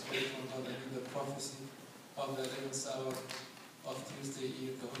 the Holy Spirit, one God, and in the prophecy of the 11th hour of Tuesday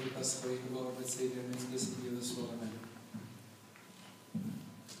Eve, the Holy Pascha week of our Lord Savior, and blessed be the soul. Amen.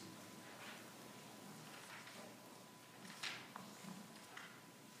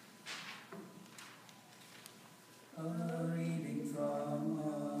 A reading from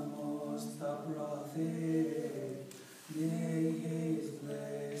Amos the prophet. May his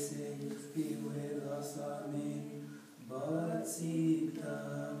blessings be with us, amen. But seek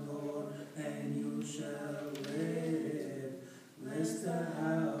the Lord, and you shall live. Lest the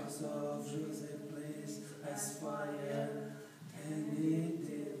house of Joseph place as fire, and it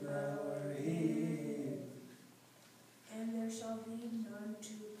devour him. And there shall be none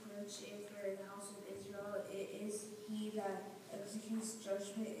to quench it for the house of Israel. It is he that executes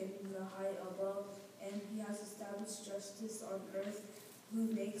judgment in the height above, and he has established justice on earth, who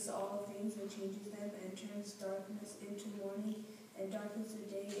makes all things and changes them, and turns darkness into morning, and darkens the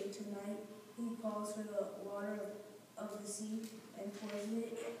day into night, who calls for the water of the sea, and pours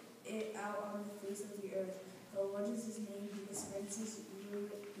it out on the face of the earth. The Lord is his name, who dispenses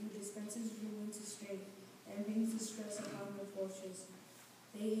ruin to strength, and brings distress upon the fortress.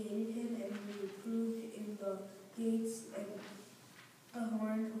 They hated him, and were reproved in the gates, and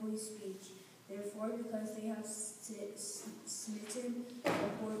abhorred holy speech. Therefore, because they have smitten the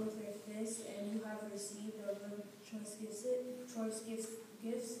poor with their fists, and you have received of them choice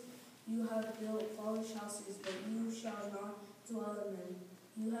gifts, you have built foolish houses, but you shall not dwell in them.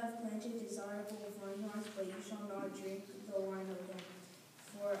 You have planted desirable vineyards, but you shall not drink the wine of them.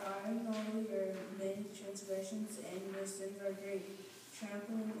 For I know your many transgressions, and your sins are great,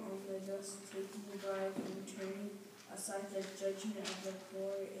 trampling on the just, taking bribes, and turning aside the judgment of the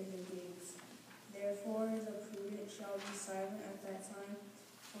poor in the gates. Therefore the prudent shall be silent at that time,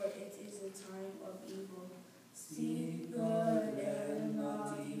 for it is a time of evil. Seek good and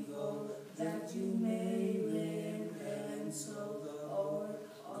not evil, that you may live, and so the Lord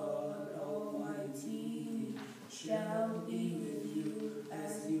God Almighty shall be with you,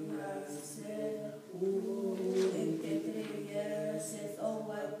 as you have said. Saith O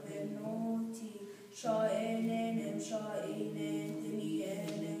weaponoti, Sha'enen, Dini,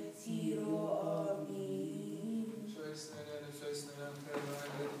 Tiro, Amin.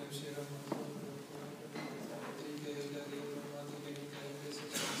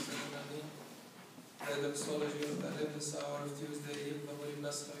 The doxology of the 11th hour of Tuesday Eve, the Holy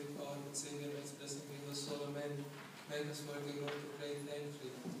Pascha week of our Lord Savior, and its blessing be with us all. Amen. Make us worthy, Lord, to pray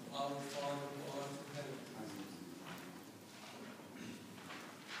thankfully. Our Father, who art in heaven.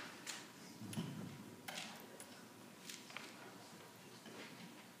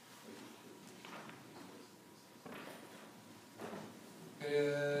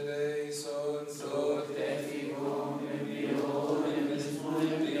 Eleison sot efibum embrion emismum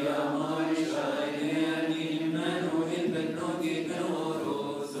embriamai shainen immenu in benodi benoro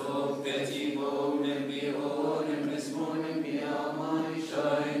sot efibum embrion emismum embriamai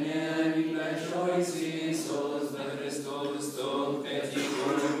shainen in benjoisi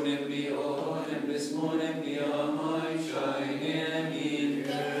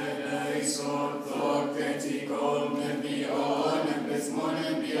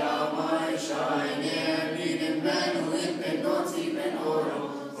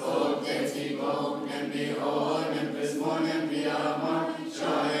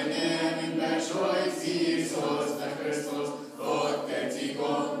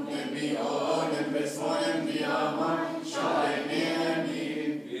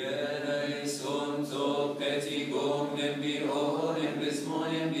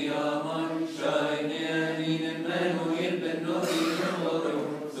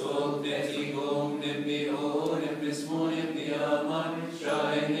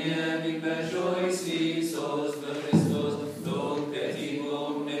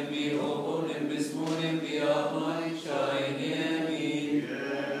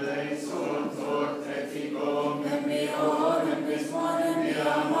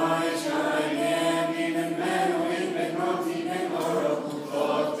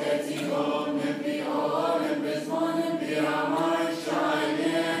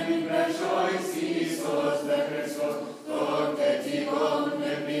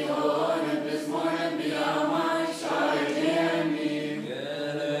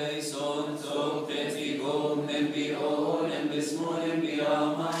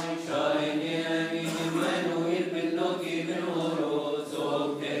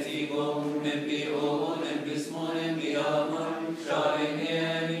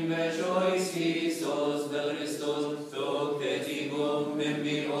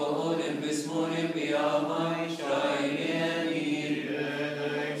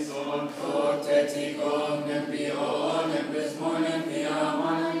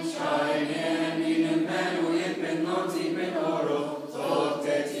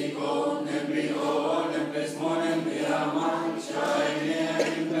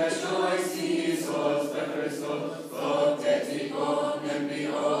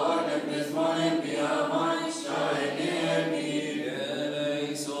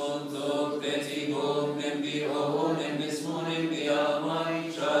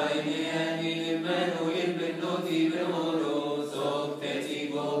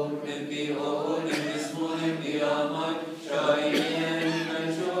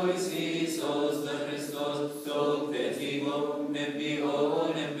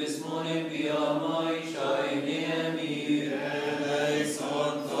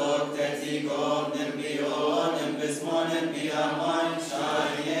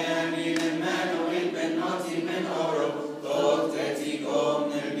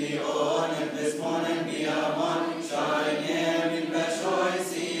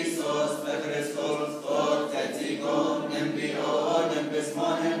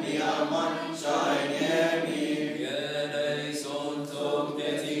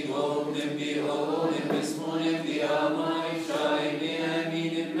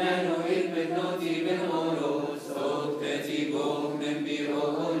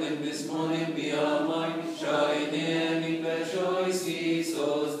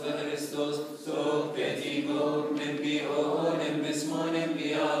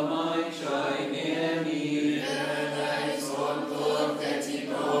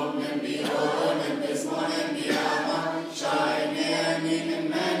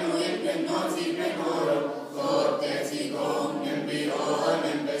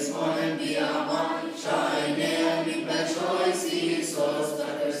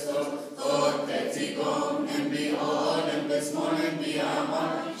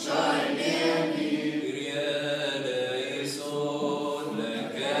Shine in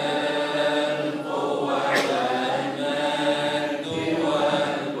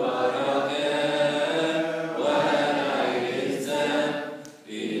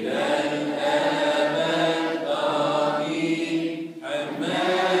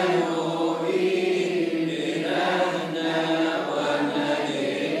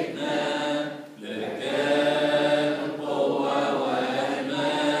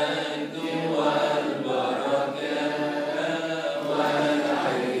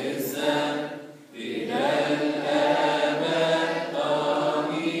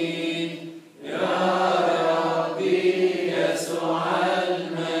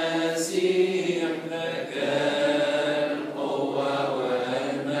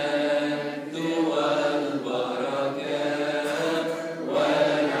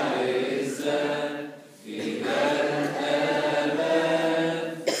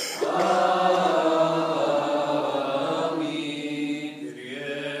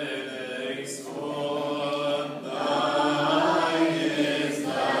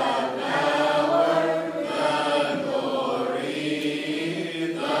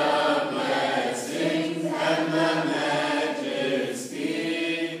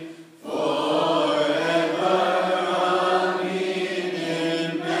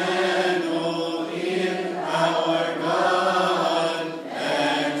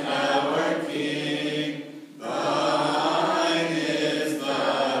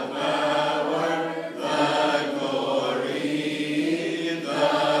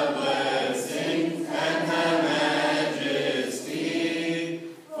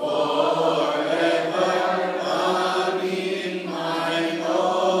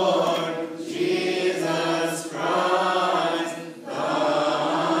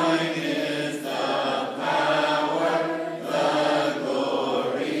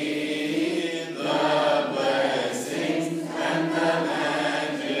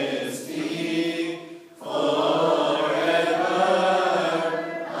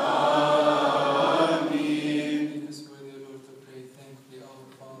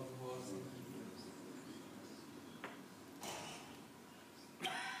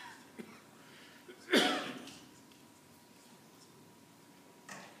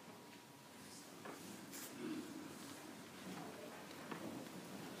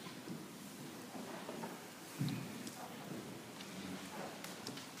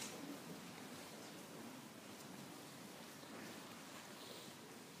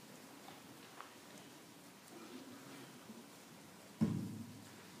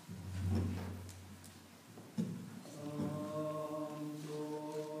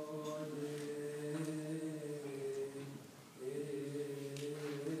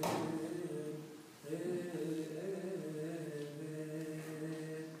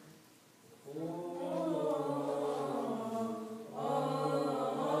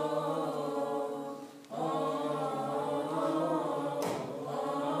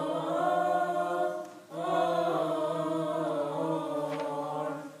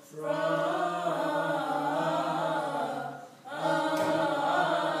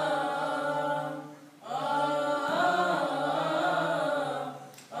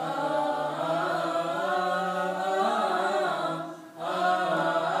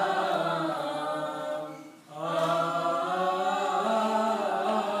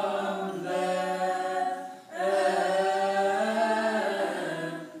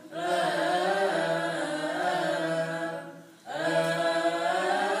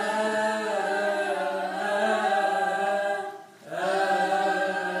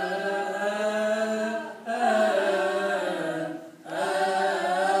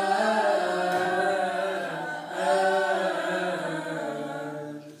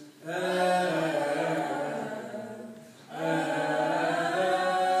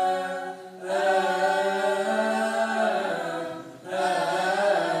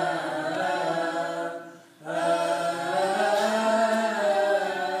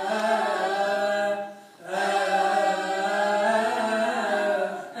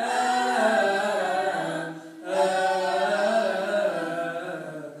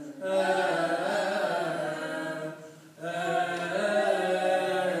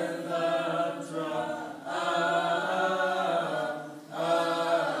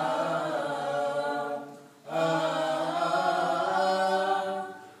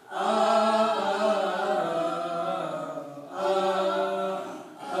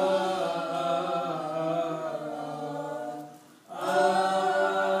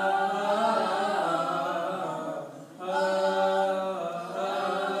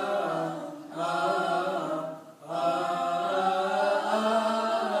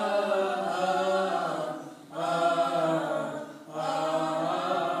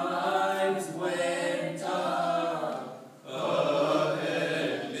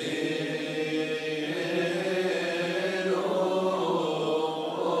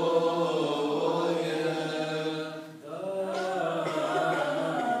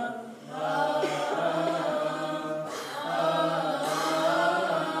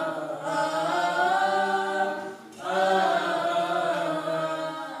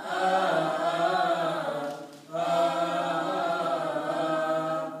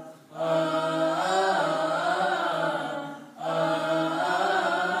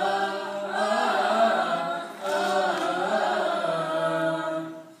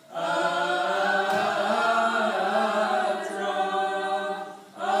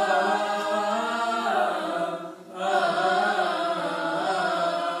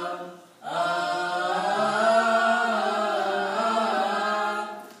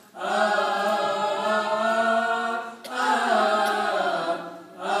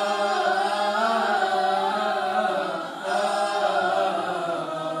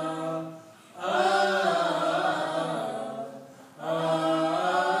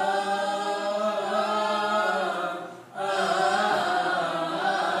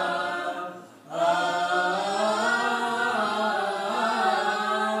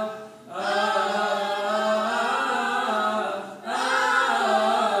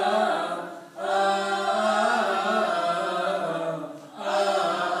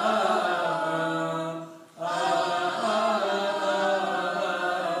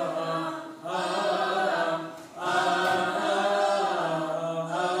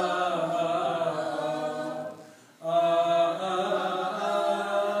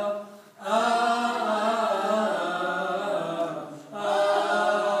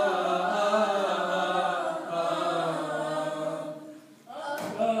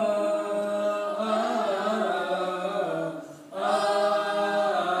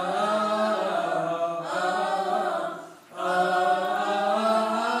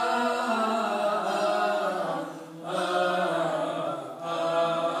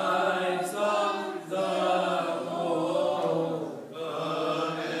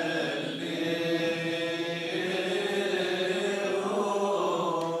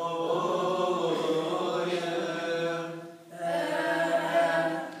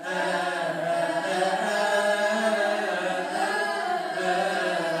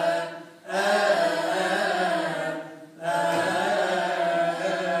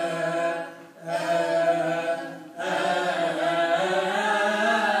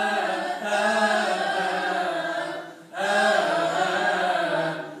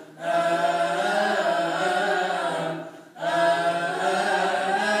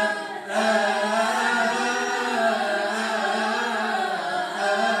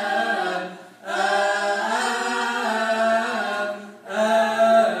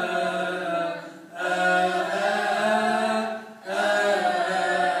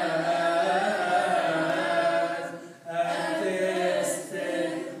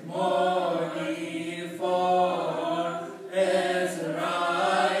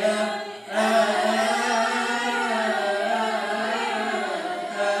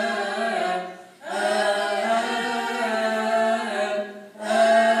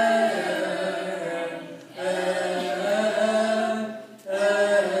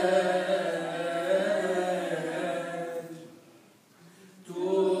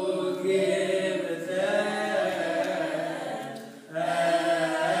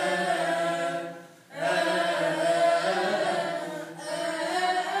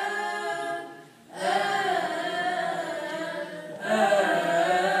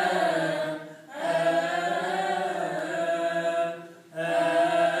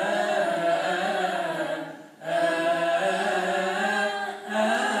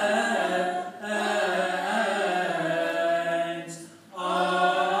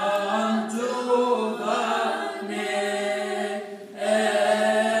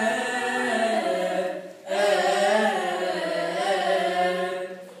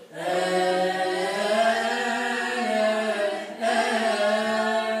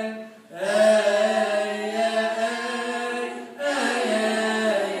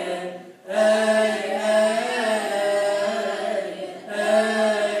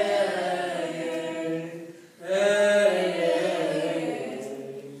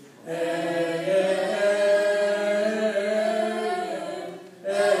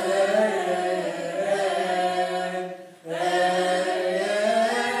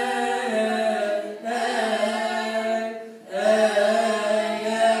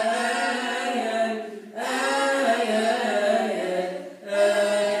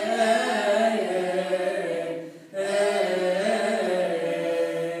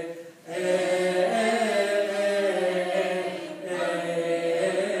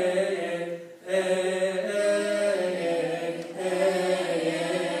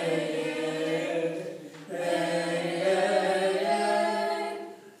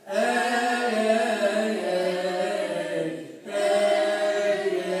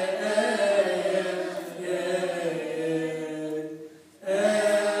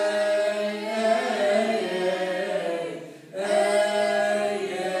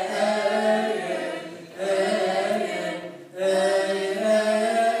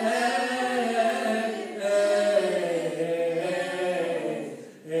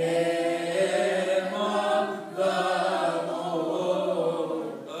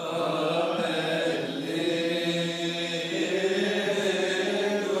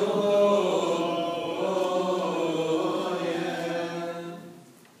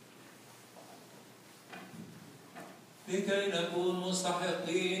لكي نكون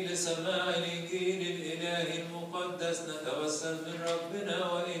مستحقين لسماع الإنجيل الإلهي المقدس نتوسل من ربنا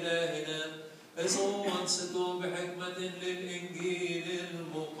وإلهنا اسمعوا وانصتوا بحكمة للإنجيل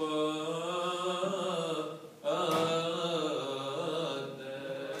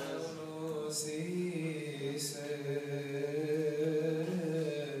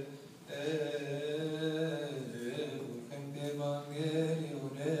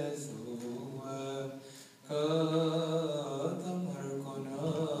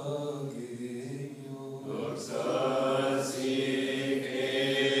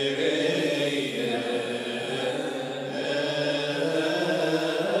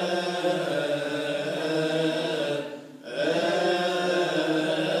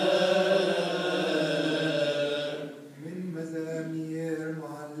من مزامير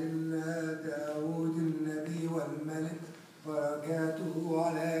معلمنا داود النبي والملك بركاته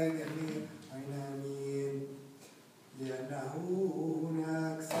على جميعنا آمين. لأنه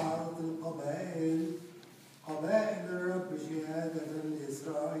هناك صارت القبائل قبائل الرب شهادة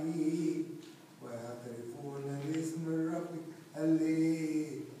لإسرائيل ويعترفون باسم الرب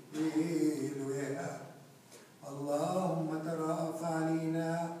هللويا. اللهم ترأف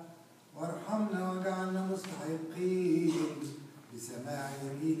علينا وارحمنا واجعلنا مستحقين لسماع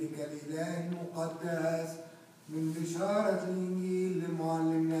إنجيلك الإله المقدس من بشارة الإنجيل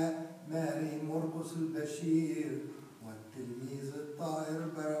لمعلمنا ماري مرقس البشير والتلميذ الطاهر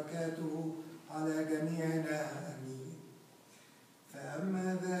بركاته على جميعنا آمين. فأما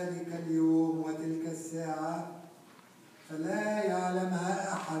ذلك اليوم وتلك الساعة فلا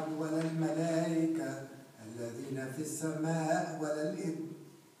يعلمها أحد ولا الملائكة الذين في السماء ولا الإبن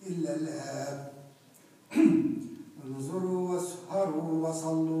إلا الآب. انظروا واسهروا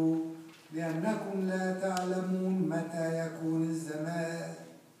وصلوا لأنكم لا تعلمون متى يكون الزمان.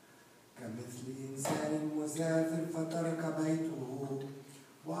 كمثل إنسان مسافر فترك بيته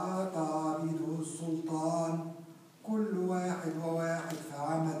وأعطى عبيده السلطان كل واحد وواحد في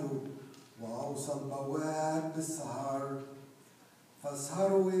عمله وأوصى البواب بالسهر.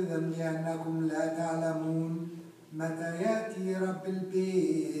 فاسهروا إذا لأنكم لا تعلمون متى يأتي رب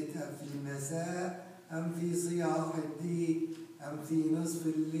البيت أفي المساء أم في صياح الديك أم في نصف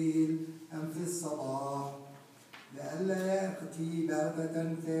الليل أم في الصباح لئلا يأتي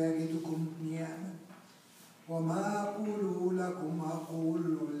بغتة فيجدكم نياما. وما أقوله لكم أقول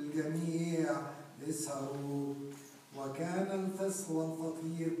للجميع اسهروا. وكان الفصل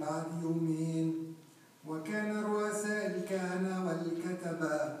والفطير بعد يومين وكان رؤساء الكهنة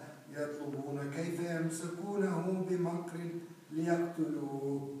والكتبة يطلبون كيف يمسكونه بمكر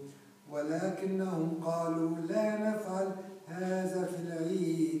ليقتلوه ولكنهم قالوا لا نفعل هذا في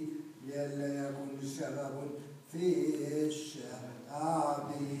العيد لئلا يكون شغب في الشعب.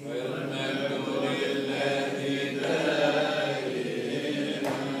 والمجد لله دائما.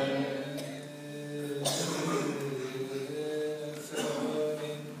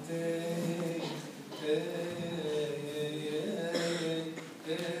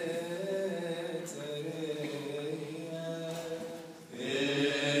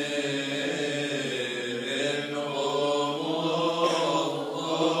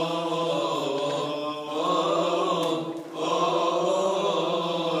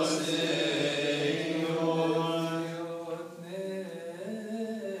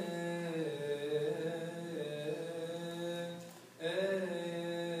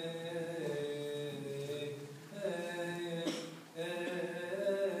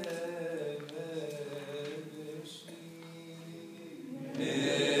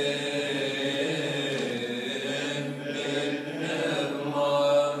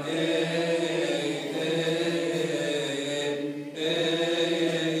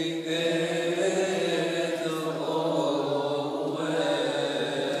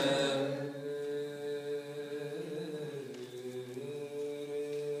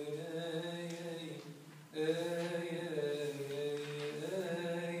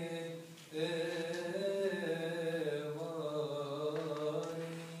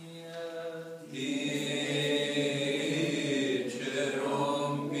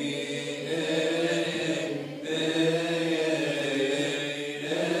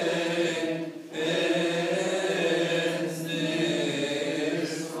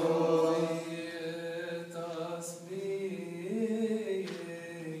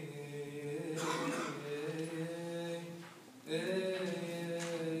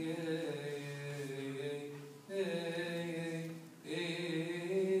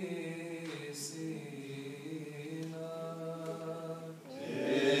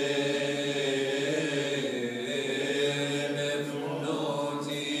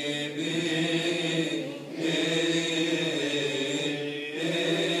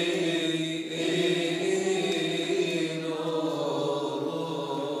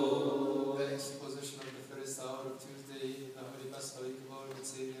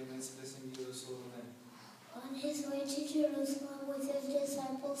 Savior, man's blessing you, the soul of man. On his way to Jerusalem with his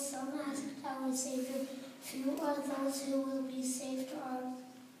disciples, some asked our Savior, "Few are those who will be saved." Our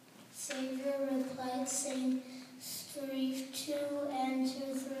Savior replied, saying, "Strive to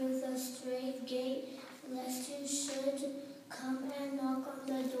enter through the straight gate, lest you should come and knock on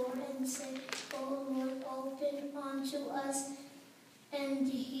the door and say, 'O Lord, open unto us.' And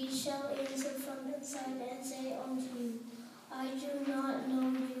he shall answer from inside and say unto you, 'I do not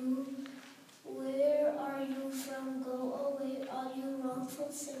know you. Where are you from? Go away, all you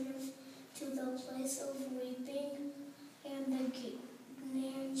wrongful sinners, to the place of weeping and the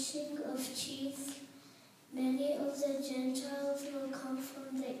gnashing of teeth.' Many of the Gentiles will come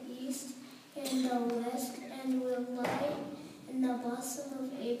from the east and the west and will lie in the bosom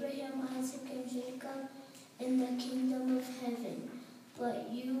of Abraham, Isaac, and Jacob in the kingdom of heaven.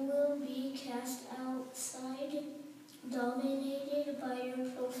 But you will be cast outside, dominated by your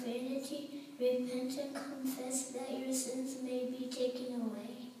profanity. Repent and confess that your sins may be taken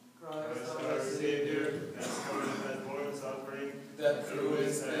away." Christ our Savior has come and has borne suffering, That through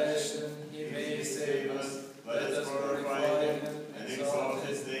his passion he may save us. Let us glorify him and exalt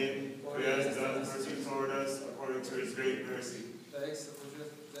his name, for he has done mercy toward us according to his great mercy. The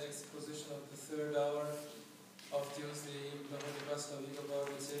exposition of the third hour of Tuesday, the Holy Pascha week of our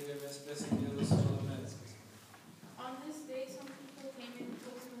Lord Savior, man's blessing you, the soul of man. On this day, some people came and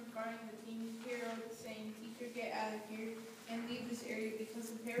told him regarding the king Herod, saying, "Teacher, get out of here and leave this area, because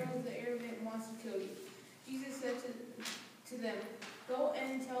the Herod the Arrogant wants to kill you." Jesus said to them, "Go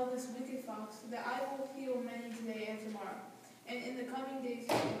and tell this wicked fox that I will heal many today and tomorrow. And in the coming days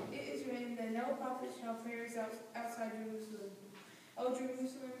it is written that no prophet shall perish outside Jerusalem. O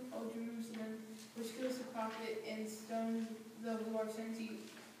Jerusalem, O Jerusalem, which kills the prophet and stones those who are sent to you.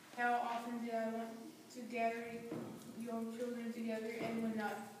 How often did I want to gather your children together and would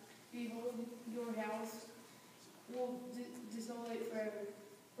not? Behold, your house will desolate forever.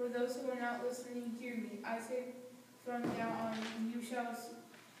 For those who are not listening, hear me. I say, from now on, you shall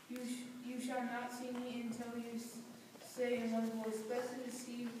not see me until you say in one voice, 'Blessed is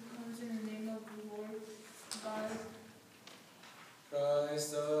he who comes in the name of the Lord God.'"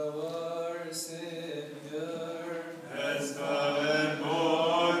 Christ our Savior Has come and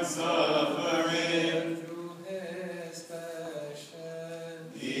borne suffering, through his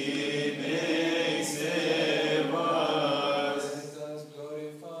passion he may save us, let us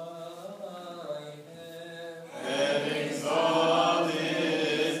glorify him and exalt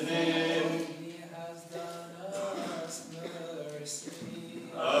his name, he has done us mercy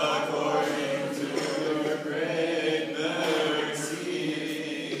according to your great mercy.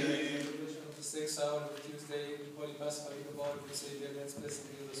 Celebration of the 6th hour of Tuesday, the Holy Pascha week of our Lord Savior, man's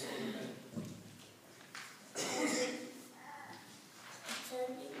blessing you, the soul of man.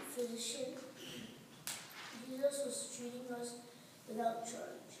 Attending physician, Jesus was treating us without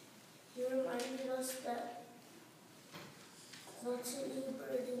charge. He reminded us that gluttony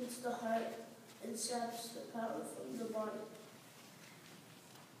burdens the heart and saps the power from the body.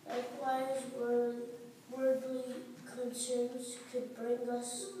 Likewise, worldly concerns could bring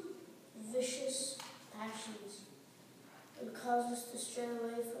us vicious passions and cause us to stray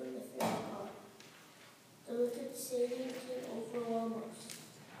away from the fear of God. The wicked Satan can overwhelm us,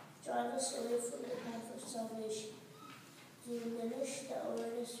 drive us away from the path of salvation, diminish the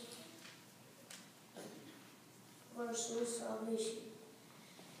awareness of our soul's salvation,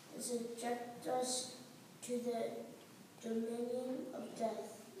 and subject us to the dominion of death.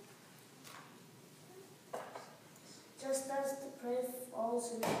 Just as the prey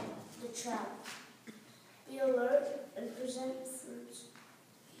falls in the trap, be alert and present fruits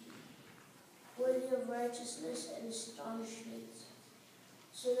worthy of righteousness and astonishment,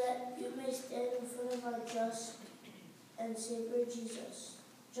 so that you may stand in front of our Judge and Savior Jesus.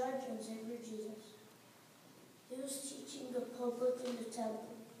 He was teaching the public in the temple.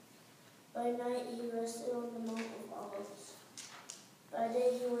 By night he rested on the Mount of Olives. By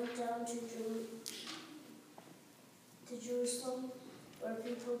day he went down to Jerusalem, where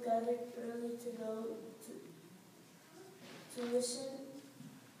people gathered early to listen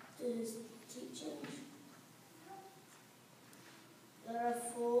to his teachings that are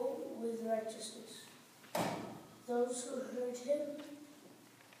full with righteousness. Those who heard him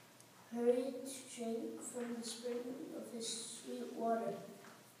hurried to drink from the spring of his sweet water,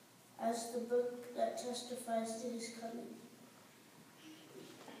 as the book that testifies to his coming.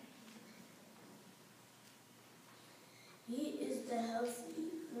 He is the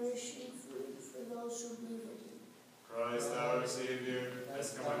healthy, nourishing food for those who believe in him. Christ our Savior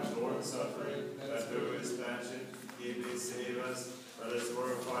has come and borne suffering, that through his passion he may save us. Let us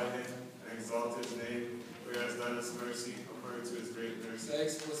glorify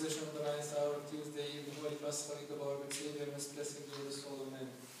Pascha week of our good Savior, His blessing to the soul of man.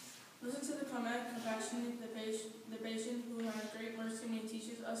 Listen to the clement, compassionate, the patient who has great mercy when he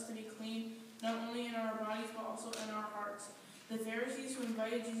teaches us to be clean, not only in our bodies but also in our hearts. The Pharisees who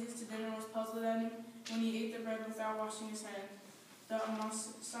invited Jesus to dinner was puzzled at him when he ate the bread without washing his hands. The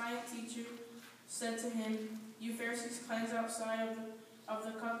Messiah teacher said to him, "You Pharisees cleanse outside of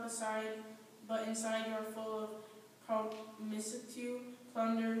the cup aside, but inside you are full of promiscuity,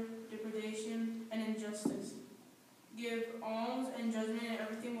 plunder, depredation, and injustice. Give alms and judgment, and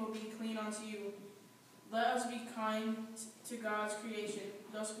everything will be clean unto you. Let us be kind to God's creation,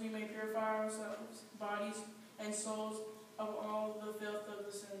 thus we may purify ourselves, bodies, and souls of all the filth of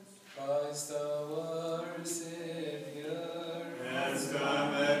the sins." Christ our Savior has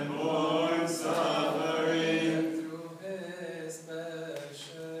come and borne suffering. through His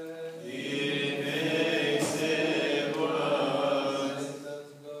passion. He makes it was Let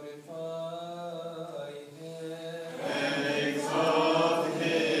us glorify Him and exalt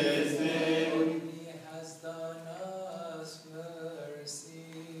His name He has done us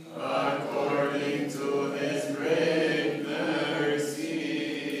mercy. according to His great mercy.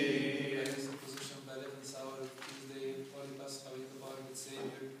 That is the position of the 11th hour of Tuesday, Holy Pascha week of our good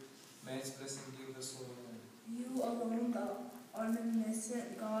Savior. May His blessing be with us all. Amen. You alone, the omniscient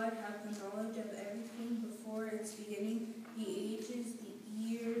God, have the knowledge of everything before its beginning, the ages, the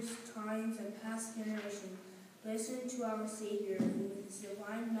years, times, and past generations. Listen to our Savior, who his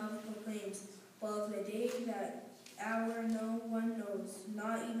divine mouth proclaims, but of the day, that hour no one knows,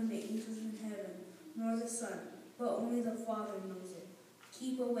 not even the angels in heaven, nor the Son, but only the Father knows it.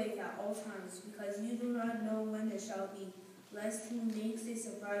 Keep awake at all times, because you do not know when it shall be, lest he makes a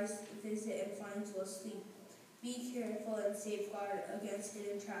surprise visit and finds you asleep. Be careful and safeguard against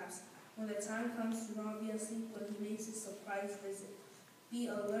hidden traps. When the time comes, do not be asleep when he makes a surprise visit. Be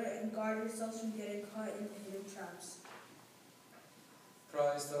alert and guard yourselves from getting caught in the hidden traps.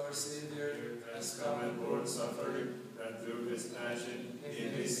 Christ our Savior Has come and borne suffering, that through His passion He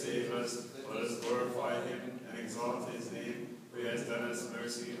may save us. Let us glorify Him and exalt His name, for He has done us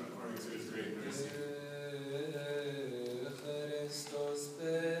mercy according to His great mercy. Christos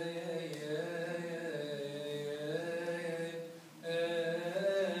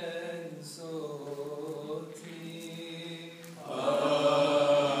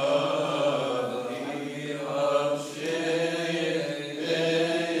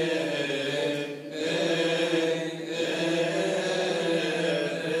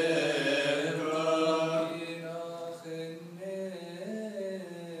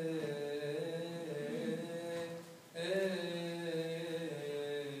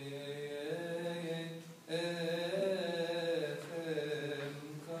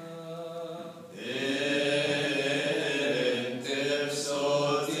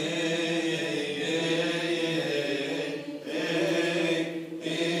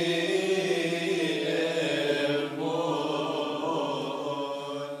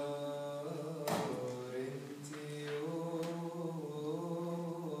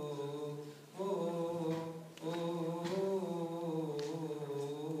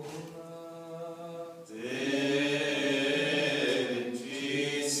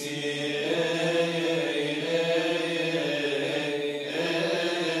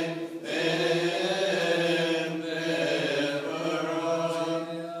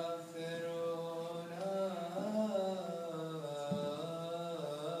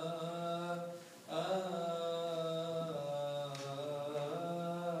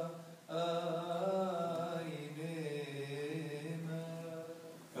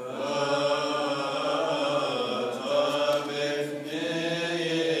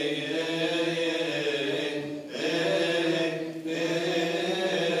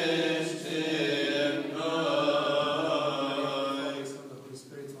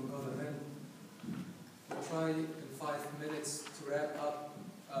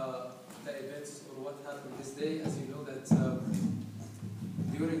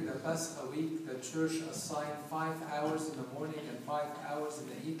during the Pascha week, the church assigned 5 hours in the morning and 5 hours in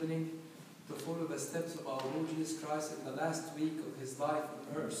the evening to follow the steps of our Lord Jesus Christ in the last week of his life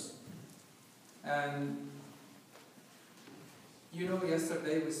on earth. And you know,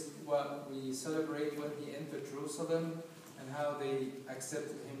 yesterday we celebrate when he entered Jerusalem and how they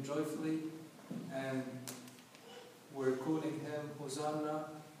accepted him joyfully, and we're calling him Hosanna,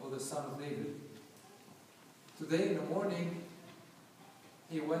 or the Son of David. Today in the morning,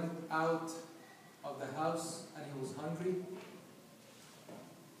 he went out of the house and he was hungry,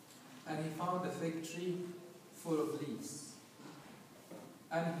 and he found a fig tree full of leaves,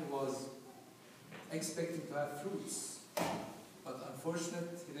 and he was expecting to have fruits, but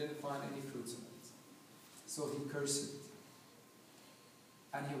unfortunately he didn't find any fruits on it. So he cursed it.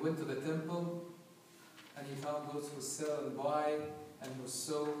 And he went to the temple, and he found those who sell and buy, and he was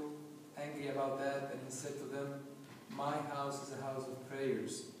so angry about that, and he said to them, my house is a house of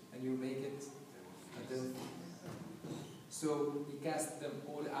prayers, and you make it a temple. So he cast them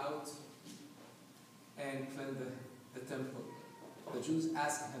all out and cleansed the temple. The Jews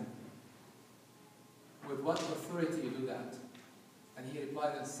asked him, with what authority you do that? And he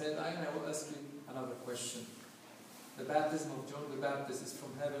replied and said, I will ask you another question. The baptism of John the Baptist is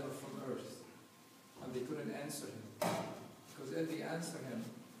from heaven or from earth? And they couldn't answer him. Because if they answer him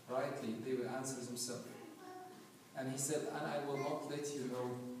rightly, they will answer themselves. And he said, and I will not let you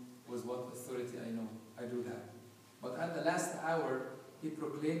know with what authority I do that. But at the last hour, he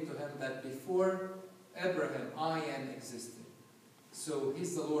proclaimed to him that before Abraham, I am existing. So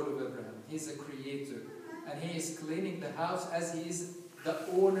he's the Lord of Abraham. He's the creator. And he is cleaning the house as he is the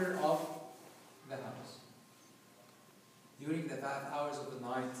owner of the house. During the 5 hours of the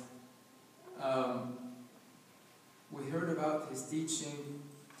night, we heard about his teaching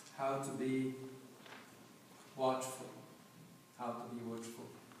how to be watchful. How to be watchful.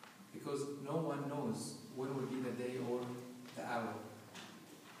 Because no one knows when will be the day or the hour.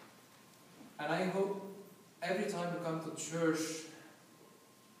 And I hope every time you come to church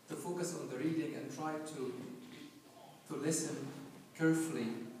to focus on the reading and try to listen carefully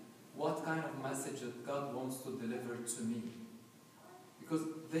what kind of message that God wants to deliver to me. Because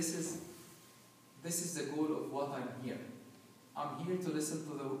this is the goal of what I'm here. I'm here to listen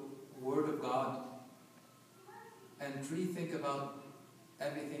to the Word of God and really think about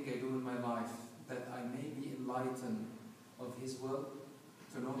everything I do in my life, that I may be enlightened of His will,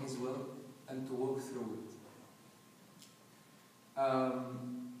 to know His will, and to walk through it.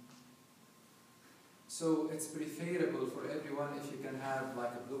 So it's preferable for everyone if you can have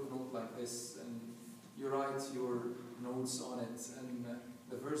like a book note like this, and you write your notes on it, and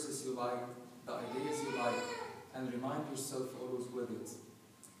the verses you like, the ideas you like, and remind yourself always with it.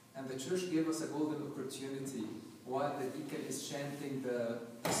 And the church gave us a golden opportunity while the deacon is chanting the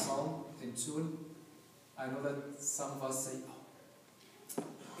song in tune. I know that some of us say, oh,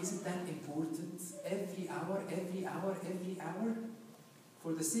 isn't that important? Every hour, every hour, every hour?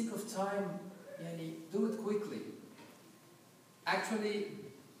 For the sake of time, do it quickly. Actually,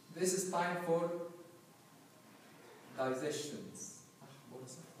 this is time for digestions. What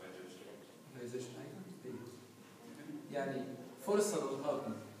is it? Digestion. فرصة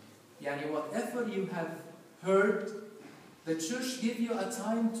للهضم. Whatever you have heard, the church give you a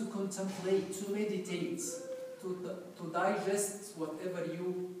time to contemplate, to meditate, to digest whatever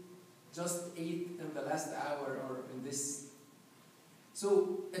you just ate in the last hour or in this.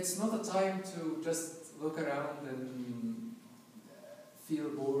 So it's not a time to just look around and feel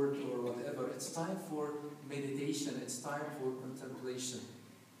bored or whatever. It's time for meditation. It's time for contemplation.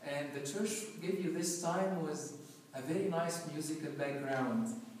 And the church gave you this time with a very nice musical background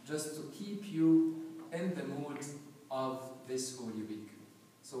just to keep you in the mood of this Holy Week.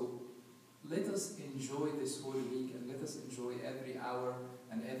 So let us enjoy this Holy Week, and let us enjoy every hour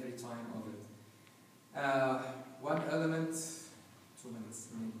and every time of it. One element, 2 minutes,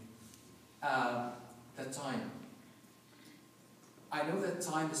 the time. I know that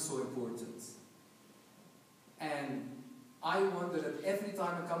time is so important. And I wonder that every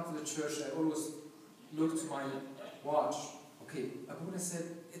time I come to the church, I always look to my watch. Okay, Abuna said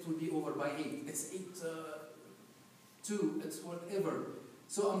it will be over by 8. It's 8:02. It's whatever.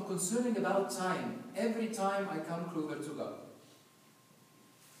 So I'm concerning about time every time I come closer to God.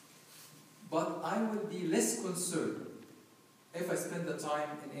 But I will be less concerned if I spend the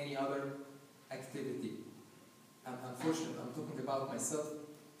time in any other activity. And unfortunately, I'm talking about myself,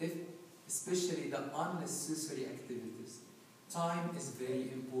 especially the unnecessary activities. Time is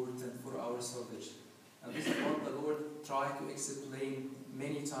very important for our salvation. And this is what the Lord tried to explain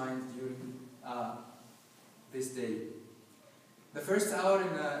many times during this day. The first hour,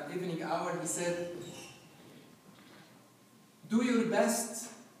 in the evening hour, He said, do your best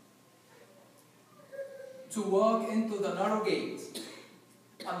to walk into the narrow gate,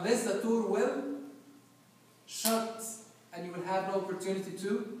 unless the door will shut and you will have no opportunity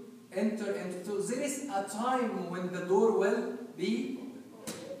to enter into. So there is a time when the door will be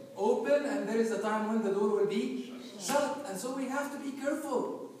open, and there is a time when the door will be shut. And so we have to be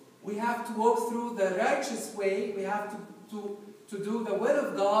careful. We have to walk through the righteous way. We have to do the will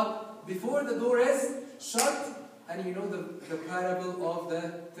of God before the door is shut. And you know the parable of the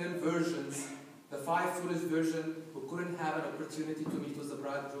 10 virgins, the 5 foolish virgins who couldn't have an opportunity to meet with the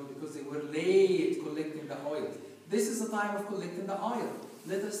bridegroom because they were late collecting the oil. This is the time of collecting the oil.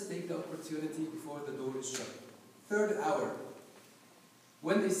 let us take the opportunity before the door is shut. Third hour,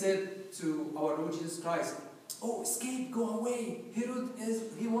 when they said to our Lord Jesus Christ, oh, escape, go away. Herod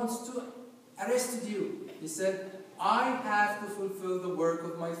he wants to arrest you. He said, I have to fulfill the work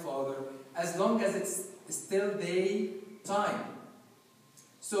of my Father as long as it's still daytime.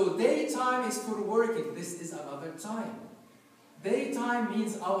 So daytime is for working. This is another time. Daytime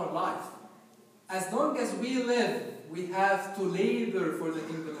means our life. As long as we live, we have to labor for the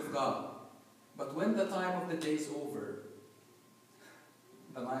kingdom of God. But when the time of the day is over,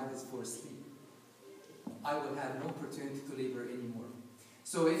 the night is for sleep. I will have no opportunity to labor anymore.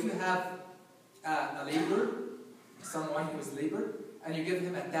 So if you have a laborer, someone who is labor, and you give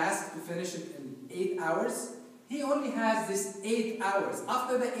him a task to finish it in 8 hours, he only has this 8 hours.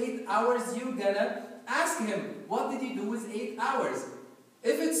 After the 8 hours, you're gonna ask him, what did you do with 8 hours?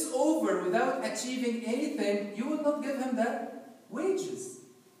 If it's over without achieving anything, you will not give him the wages.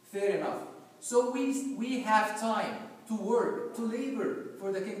 Fair enough. So we have time to work, to labor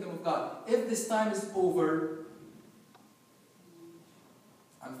for the kingdom of God. If this time is over,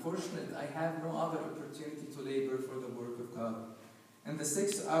 unfortunately, I have no other opportunity to labor for the work of God. In the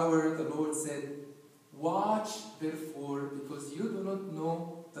 6th hour, the Lord said, watch therefore, because you do not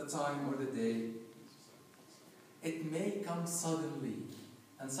know the time or the day. It may come suddenly.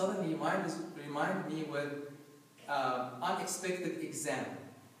 And suddenly remind me with unexpected exam.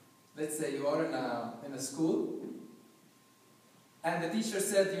 Let's say you are in a school, and the teacher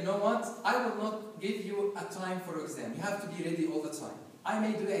said, you know what, I will not give you a time for exam. You have to be ready all the time. I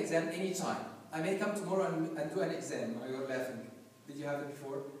may do the exam anytime. I may come tomorrow and do an exam. You're laughing. Did you have it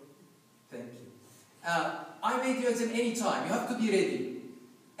before? Thank you. I may do exam anytime. You have to be ready.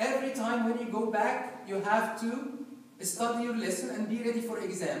 Every time when you go back, you have to study your lesson and be ready for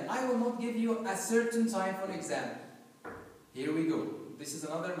exam. I will not give you a certain time for exam. Here we go. This is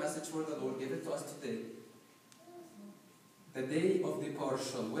another message for the Lord. Give it to us today. The day of the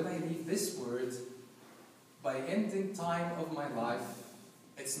partial. When I leave this word, by ending time of my life,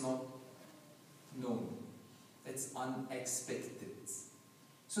 it's not known. It's unexpected.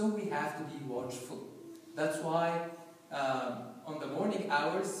 So we have to be watchful. That's why on the morning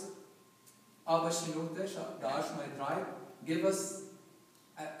hours, Abba Shinute, the Ashmai tribe, gave us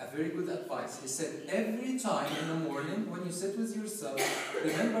a very good advice. He said, every time in the morning when you sit with yourself,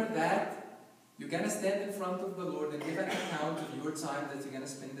 remember that you're going to stand in front of the Lord and give an account of your time that you're going to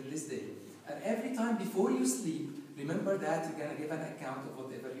spend in this day. And every time before you sleep, remember that you're going to give an account of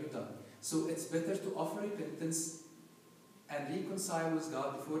whatever you've done. So it's better to offer repentance and reconcile with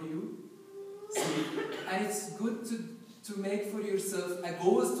God before you sleep. And it's good to make for yourself a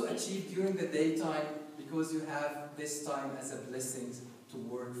goals to achieve during the daytime, because you have this time as a blessing to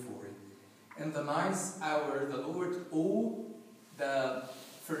work for it. In the 9th hour, the Lord owed the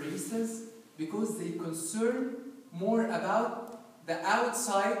Pharisees because they concern more about the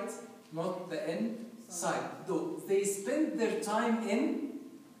outside, not the inside. Though they spend their time in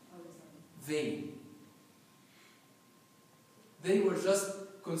vain. They were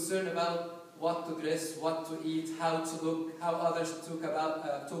just concerned about what to dress, what to eat, how to look, how others talk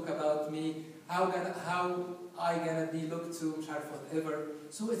about me, how I gonna be looked to, whatever.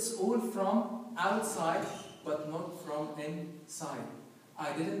 So it's all from outside, but not from inside.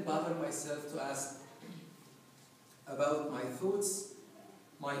 I didn't bother myself to ask about my thoughts,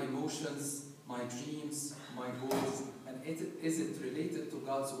 my emotions, my dreams, my goals, and is it related to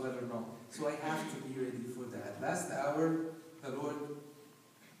God's will or not? So I have to be ready for that. Last hour, the Lord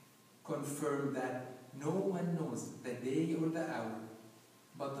confirmed that no one knows the day or the hour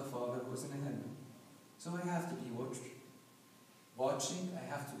but the Father who's in heaven. So I have to be watching. I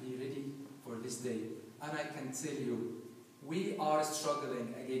have to be ready for this day. And I can tell you, we are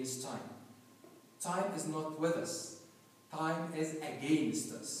struggling against time. Time is not with us. Time is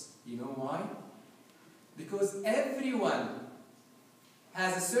against us. You know why? Because everyone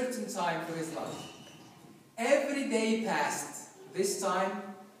has a certain time for his life. Every day past this time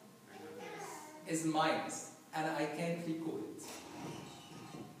is mine, and I can't recall it.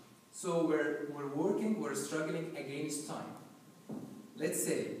 So we're working, we're struggling against time. Let's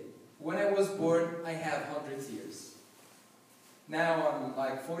say, when I was born, I have 100 years. Now I'm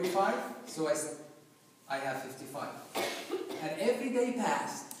like 45, so I have 55. And every day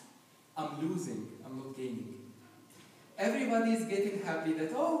past, I'm losing, I'm not gaining. Everybody is getting happy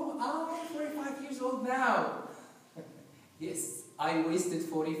that, oh, I'm 45 years old now. Yes, I wasted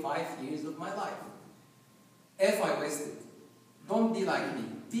 45 years of my life. If I wasted, don't be like me.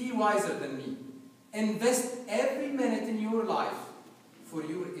 Be wiser than me. Invest every minute in your life for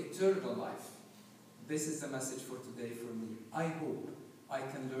your eternal life. This is the message for today for me. I I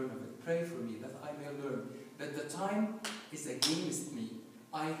can learn of it. Pray for me that I may learn. That the time is against me.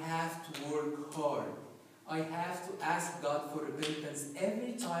 I have to work hard. I have to ask God for repentance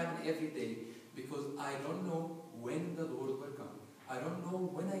every time and every day, because I don't know when the Lord will come. I don't know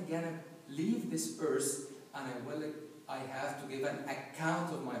when I'm gonna leave this earth, and I have to give an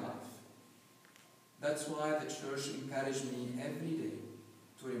account of my life. That's why the church encouraged me every day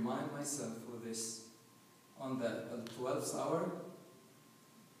to remind myself of this. On the 12th hour,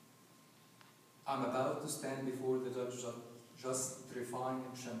 I'm about to stand before the judge, just terrifying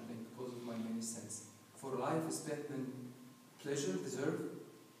and trembling because of my many sins. For life is spent in pleasure, deserve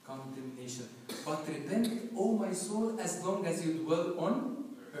condemnation. But repent, O my soul, as long as you dwell on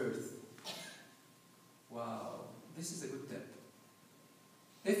earth. Wow, this is a good tip.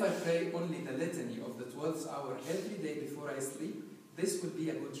 If I pray only the litany of the 12th hour every day before I sleep, this will be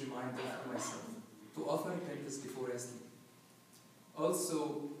a good reminder for myself to offer repentance before I sleep.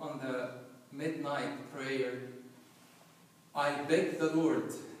 Also, on the midnight prayer, I beg the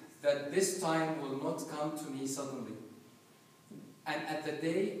Lord that this time will not come to me suddenly. And at the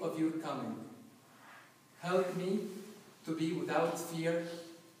day of your coming, help me to be without fear,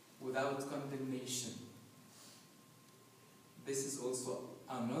 without condemnation. This is also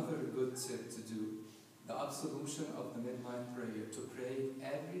another good tip to do. The absolution of the midnight prayer, to pray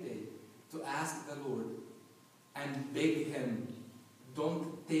every day, to ask the Lord and beg Him,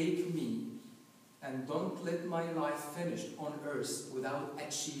 don't take me and don't let my life finish on earth without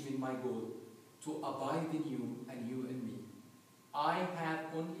achieving my goal, to abide in you and you in me. I have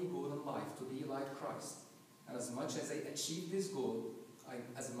only goal in life, to be like Christ. And as much as I achieve this goal,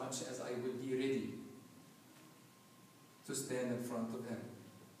 as much as I will be ready to stand in front of Him.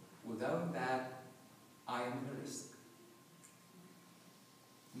 Without that, I am at risk.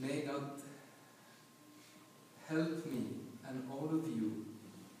 May God help me and all of you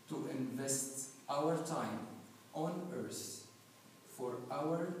to invest our time on earth for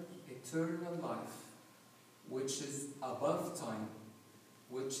our eternal life, which is above time,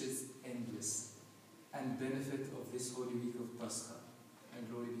 which is endless, and benefit of this Holy Week of Pascha. And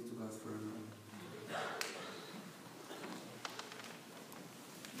glory be to God forever.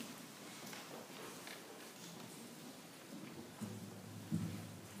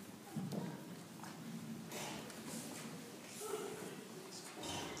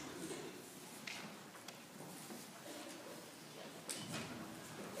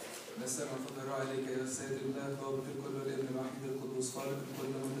 نسأل الفضلاء عليك يا سيد الله ضابط الكل والابن الوحيد القدوس خالق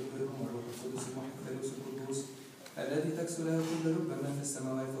الكل مدبرهم والروح القدس المحيي الثالوث القدوس الذي تكسو له كل رب ما في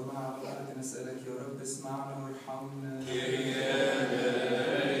السماوات وما على الارض. نسألك يا رب اسمعنا وارحمنا.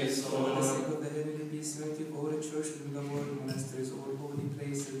 For the sake of the heavenly peace, unity of all the church and the world, monasteries, all holy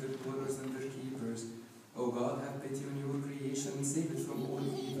places, their dwellers and their keepers. O God, have pity on your creation and save it from all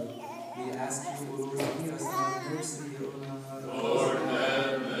evil. We ask you, O Lord, to hear us and have mercy on us. Lord,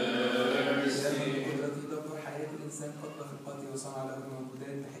 have mercy. دبر حياة الإنسان خطة في القاضي وصنع له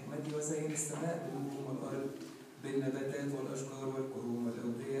الموجودات بحكمته وزين السماء بالنجوم والأرض بالنباتات والأشجار والكروم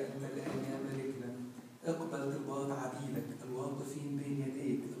والأودية. أنت الآن يا ملكنا اقبل طلبات عبيدك الواقفين بين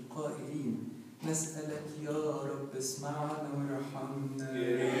يديك القائلين نسألك يا رب اسمعنا وارحمنا.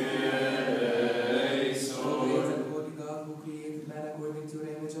 Holy God, who created man according to your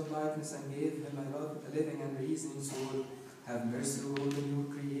image and likeness and gave him a living and reasoning soul, have mercy, O Lord, on your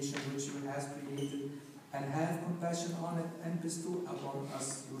creation which you have created, and have compassion on it, and bestow upon us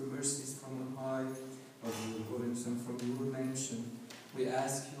your mercies from on high, of your goodness and from your mansion. We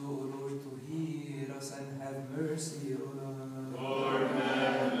ask you, O Lord, to hear us and have mercy on us. Lord,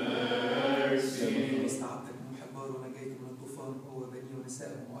 have mercy. استعدتك محبار ونجيت من الطوفان هو بني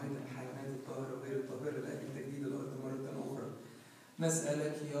ونسائهم وأيضا الحيوانات الطاهرة وغير الطاهرة لأجل تجديد الأرض مرة أخرى.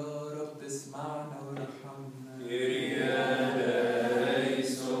 نسألك يا رب اسمعنا وارحمنا.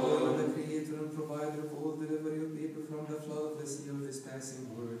 Lord, the Creator and Provider of all, deliver your people from the flood of the sea of this passing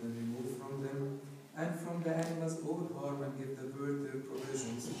world, and remove from them and from the animals all harm, and give the bird their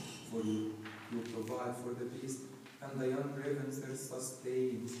provisions. For you provide for the beast, and the young ravens their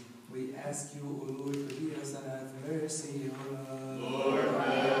sustenance. We ask you, O Lord, to hear us and have mercy on us. Lord,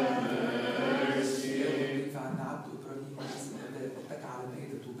 have mercy. عن عبد إبراهيم اتك على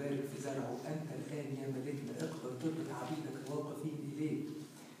مائدة تبارك في زرعه. أنت الآن يا ملكنا اقبل طلبة عبيدك الواقفين إليك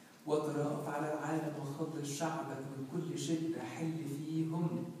وترأف على العالم وخلص شعبك من كل شدة حل فيهم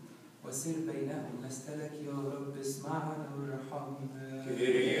وسر بينهم. نسألك يا رب اسمعنا وارحمنا.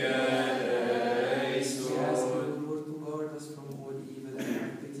 We ask you, Lord, to guard us from all evil and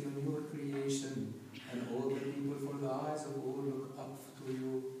have pity on your creation, and all the people, for the eyes of all look up to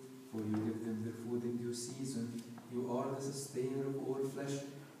you, for you give them their food in due season. You are the sustainer of all flesh,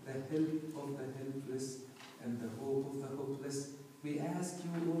 the help of the helpless, and the hope of the hopeless. We ask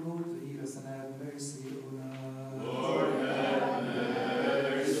you, O Lord, to hear us and have mercy on us. Lord, have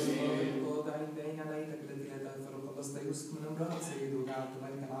mercy. الواضعين بين عينيك التي لا تغفر وخلصت يوسف من امرأة سيده وجعلت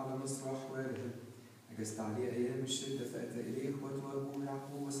ملكا على مصر وأحوالها. أجزت عليه أيام الشدة فأتى إليه إخوته وأبوه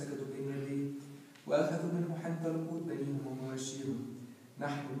يعقوب وسجدوا بين يديه وأخذوا منه حنطة لقود بنيهم ومواشيهم.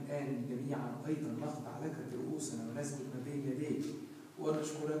 نحن الآن جميعا أيضا نخضع لك برؤوسنا ونسجد ما بين يديك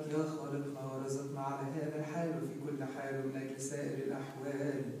ونشكرك يا خالقنا ورزقنا على هذا الحال وفي كل حال ومن أجل سائر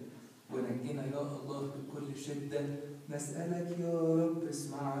الأحوال. ونجنا يا الله بكل شدة. نسألك يا رب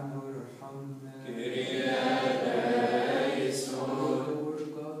اسمعنا وارحمنا.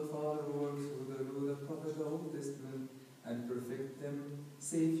 And perfect them,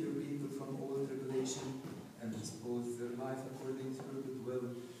 save your people from all tribulation, and dispose their life according to your good will.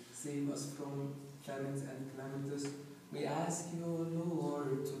 Save us from famines and calamities. We ask you,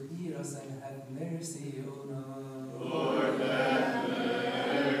 Lord, to hear us and have mercy on us. Lord, have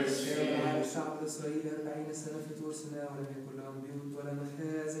mercy. على الشعب الإسرائيلي 40 سنة في طور سيناء ولم يكن لهم بيوت ولا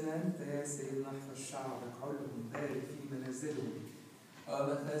مخازن. أنت يا سيدنا احفظ شعبك علهم بارك في منازلهم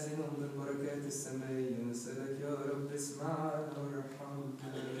ومخازنهم بالبركات السمائية. نسألك يا رب اسمعنا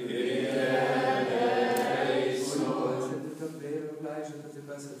وارحمنا. Send the prayer of Elijah that the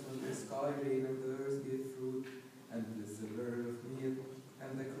blessed from the sky rain and the earth give fruit, and bless the bird of meal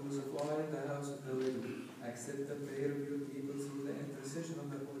and the cruse of oil in the house of the widow. Accept the prayer of your people through the intercession of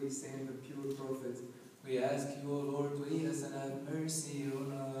the holy saint, the pure prophet. We ask you, O Lord, to hear us and have mercy on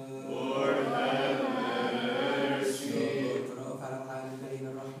us. Lord, have mercy. رأف على العالم بين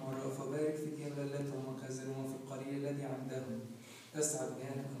الرحمة ورأف وبارك في دين ليلتهم وخزنهم في القليل الذي عندهم. اسعد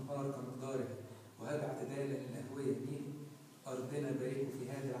جانب النهار كمقداره وهب اعتدالا للأهوية. مين أرضنا باركه في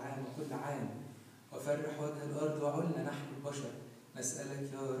هذا العام وكل عام وفرح وجه الأرض وعلنا نحن البشر.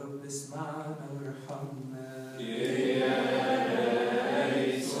 نسألك يا رب اسمعنا وارحمنا.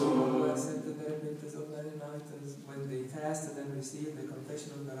 Send the repentance of the Nineties when they fasted and received the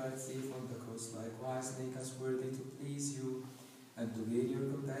confession of the right thief on the coast. Likewise, make us worthy to please you and to gain your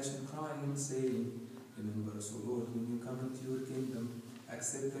compassion, crying and saying, remember us, O Lord, when you come into your kingdom.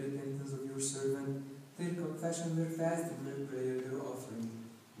 Accept the repentance of your servant, their confession, their fasting, their prayer, their offering,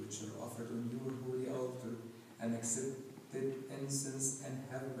 which are offered on your holy altar, and accept incense and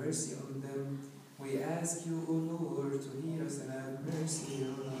have mercy on them. We ask you, O Lord, to hear us and have mercy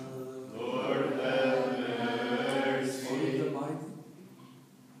on us. Lord, have mercy. Lord the mighty,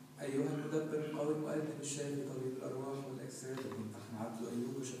 أيها المدبر القوي المؤدب الشافي طبيب الأرواح والأجساد، امتحن عبد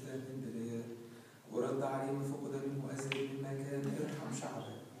أيوب وشفاه من بلاياه ورد عليه ما فقد منه أزيد مما كان. ارحم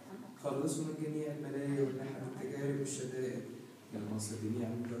شعبك، خلصوا من جميع البلايا والنحل التجارب والشدائد، ينصر جميع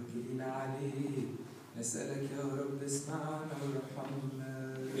المتوكلين عليه. نسألك يا رب اسمعنا وارحمنا.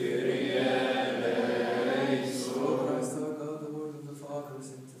 Christ our God, the word of the Father,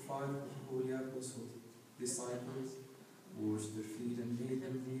 sanctified with the holy apostles, disciples, washed their feet and made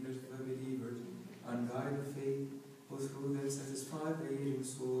them leaders of the believers, unguided faith, who through them satisfied the erring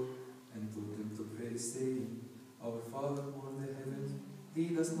soul, and taught them to pray, saying, Our Father who art in the heavens,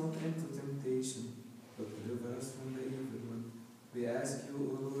 lead us not into temptation, but deliver us from the evil one. We ask you, O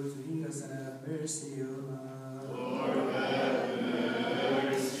Lord, to hear us and have mercy on us. Lord, have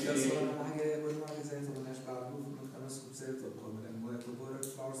mercy. يصل العجائب والمعجزات ونشبع الروح من خمس خبزات وقام الأموات وبارك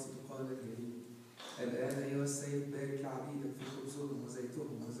في عرس قال الجليل. الآن أيها السيد بارك لعبيدك في خبزهم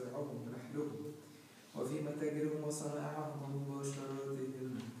وزيتهم وزرعهم ونحلهم وفي متاجرهم وصنائعهم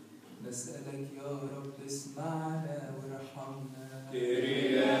ومباشراتهم. نسألك يا رب اسمعنا وارحمنا.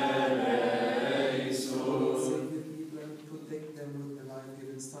 Protect them with the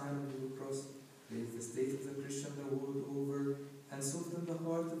life-giving sign of your cross. Raise the state of the Christian the world over, and soften the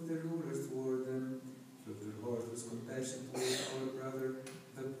heart of the rulers toward them. Fill their heart with compassion toward our brother,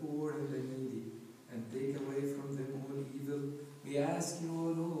 the poor and the needy, and take away from them all evil. We ask you, O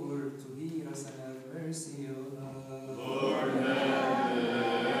Lord, to hear us and have mercy on us. Lord, have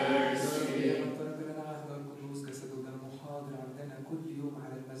mercy. جسد ودم حاضر عندنا كل يوم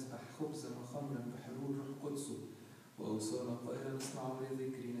على المذبح، خبزا وخمرا بحلول روح قدسه، وأوصانا قائلا اسمعوا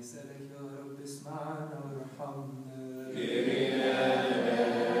لذكري. نسألك يا رب اسمعنا وارحمنا.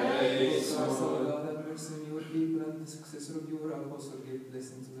 Your people and the successor of your apostle give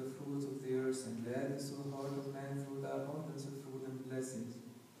blessing to the fruit of the earth and gladness to the heart of man through the abundance of food and blessings.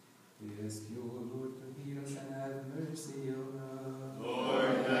 We ask you, O Lord, to hear us and have mercy on us.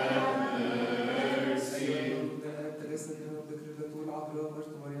 Lord, have mercy. تجسد من الذكر البتول عذراء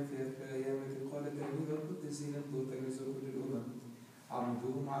مرت مريم في أيامك قالت تلميذ القديسين انظروا تجلسوا كل الأمم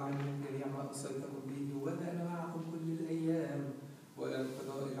عمدوهم وأنتم علمون جميع ما أوصيتكم به وأنا معكم كل الأيام وإلى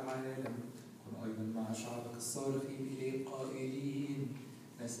انقضاء العالم. كن أيضا مع شعبك الصارخين إليه قائلين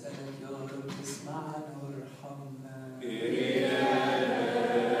نسألك يا رب اسمعنا وارحمنا.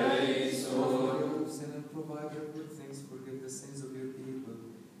 Sin and provide your good things, forgive the sins of your people,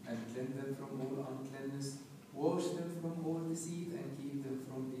 and cleanse them from all uncleanness, wash them from all deceit, and keep them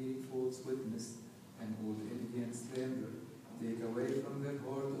from being false witness, and all envy and slander. Take away from their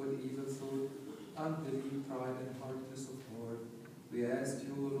heart all evil thought, unbelief, pride, and hardness of heart. We ask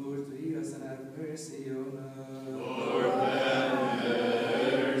you, O Lord, to hear us and have mercy on us. Lord, have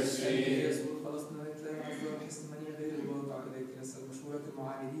mercy. يسوع خلصنا نتلاقى عزوة حسن من يغير الواقع إليك نسأل مشورة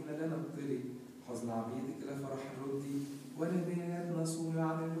المعاندين لا نبتلي حزن عبيدك إلى فرح الردي ونبينا نصوم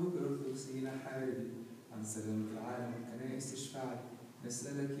عن اللوج الأرثوذكسيين حاربي عن سلامة العالم والكنائس اشفعي.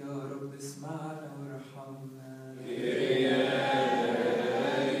 نسألك يا رب اسمعنا وارحمنا.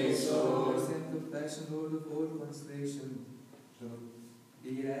 Saint of passion, Lord of all consolation, do not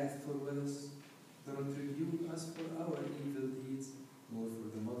be wrathful with us, do not rebuke us for our evil deeds, nor for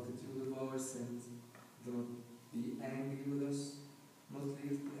the multitude of our sins. Do not be angry with us, not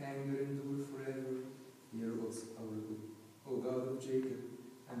leave anger endure forever. Hear us, our good, O God of Jacob,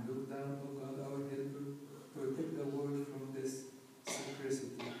 and look down, O God, our helper. Protect the world from this secrecy,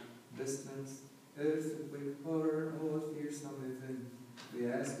 pestilence, earthquake, horror, and all fearsome event. We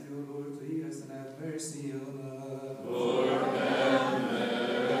ask you, Lord, to hear us and have mercy on us. Lord, have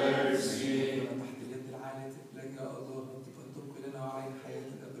mercy. تحت اليد العالية لك يا الله أن تبقي لنا وعين حياة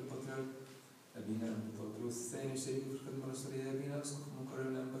الأب البطريرك أبينا أنت بطرس الثاني شريك في الخدمة الرسولية أبينا أسقف مقرر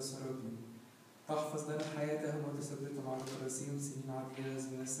الأنباس ربي تحفظ لنا حياتهم وتثبتهم على كراسيهم سنين عديدة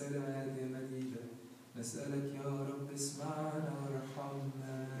من السالمة هذه مديدة. نسألك يا رب اسمعنا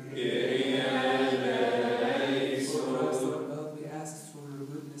وارحمنا. We ask for your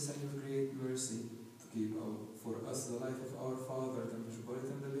goodness and your great mercy to keep for us the life of our Father, the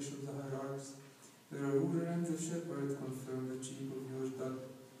Metropolitan, the Bishop, the Hierarchs, the ruler and the shepherd. Confirm the chief of your dog.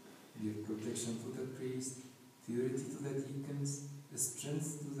 Give protection to the priest, purity to the deacons,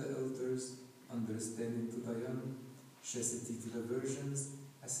 strength to the elders, understanding to the young, chastity to the virgins,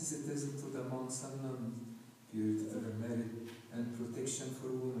 asceticism to the monks and nuns, purity to the married, and protection for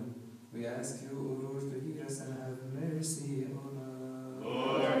women. We ask you, O Lord, to hear us and have mercy on us.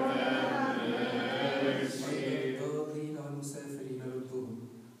 Lord, have mercy. الضالين والمسافرين ردهم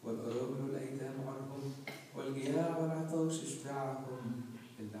والأرامل والأيتام عرهم والجياع والعطاش اشبعهم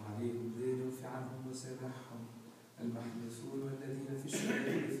اللي عليهم دين في عنهم وسامحهم المحبوسون والذين في الشباب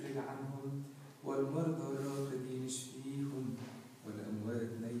افرج عنهم والمرضى والراقدين اشفيهم والأموات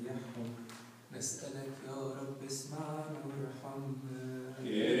نيحهم. نسألك يا رب اسمعنا وارحمنا.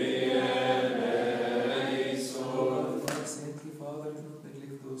 Saintly Father, do not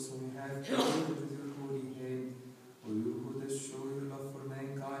neglect those whom you have created with your holy hand, or you who does show your love for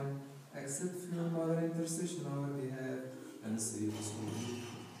mankind, accept for your mother intercession on our behalf, and save us, O Lord,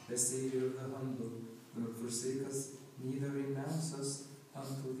 the Savior of the humble. Do not forsake us, neither renounce us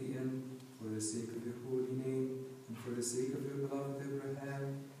unto the end, for the sake of your holy name, and for the sake of your beloved Abraham,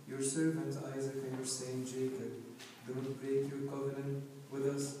 your servant Isaac, and your saint Jacob. Do not break your covenant with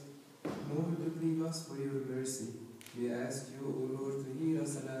us, nor deprive us for your mercy. We ask you, O Lord, to hear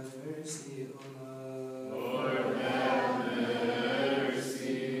us and have mercy on us. Lord, have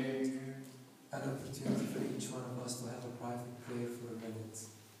mercy. An opportunity for each one of us to have a private prayer for a minute.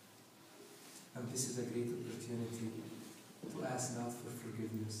 And this is a great opportunity to ask God for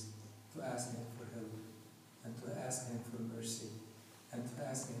forgiveness, to ask Him for help, and to ask Him for mercy, and to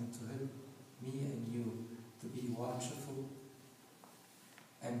ask Him to help me and you to be watchful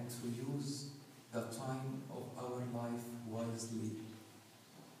and to use the time of our life wisely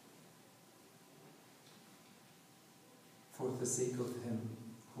for the sake of Him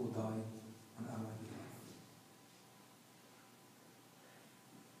who died on our behalf.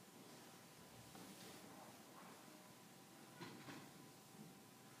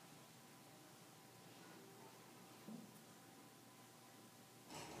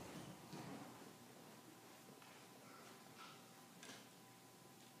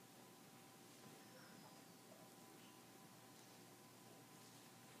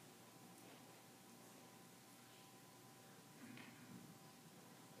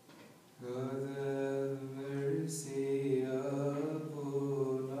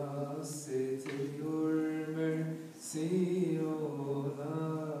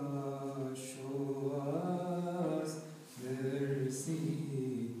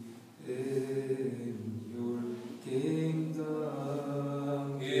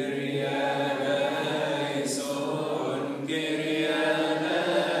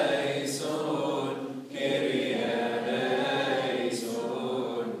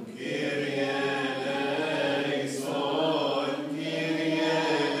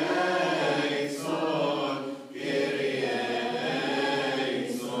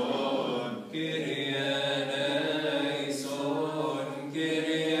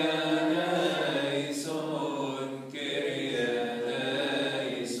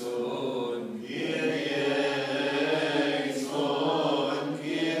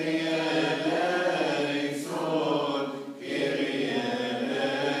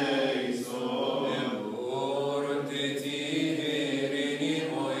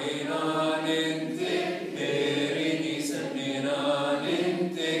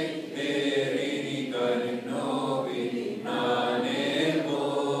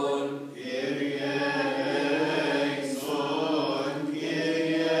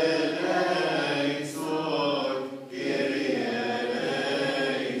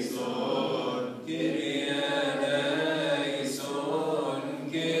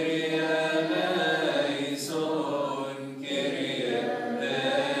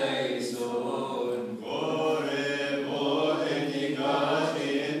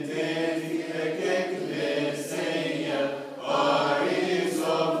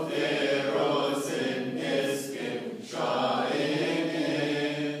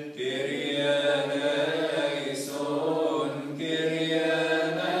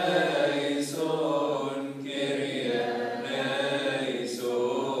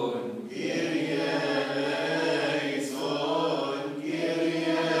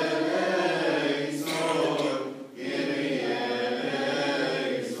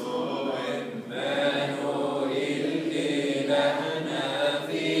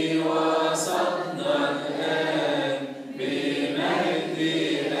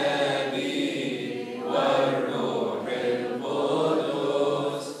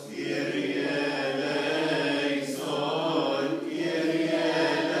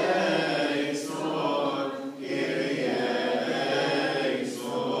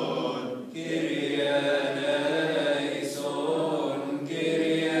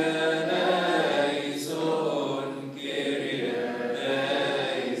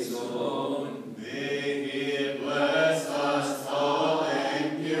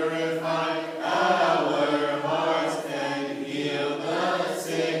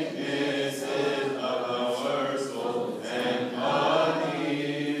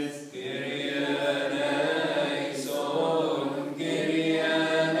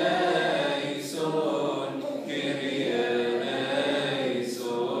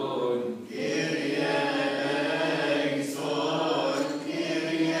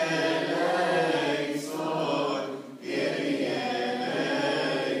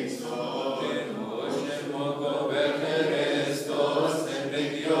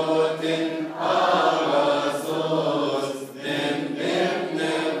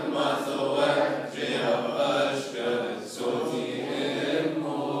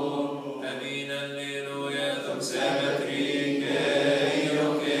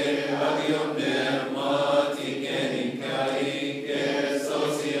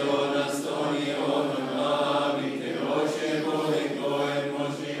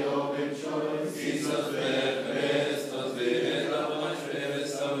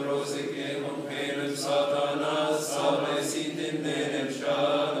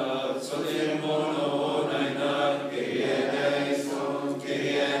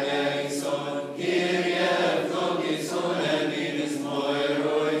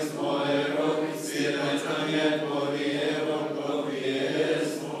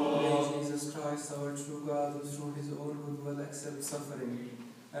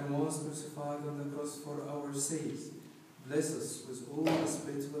 was crucified on the cross for our sakes. Bless us with all the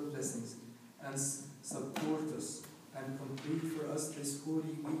spiritual blessings and support us and complete for us this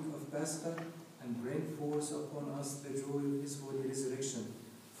holy week of Pascha and bring forth upon us the joy of his holy resurrection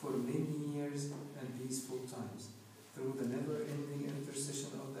for many years and peaceful times. Through the never-ending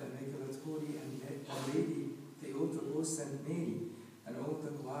intercession of the Immaculate Holy and Lady Theotokos and Mary and all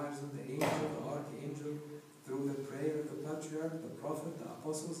the choirs of the angel, the archangel, through the prayer of the patriarch, the prophet, the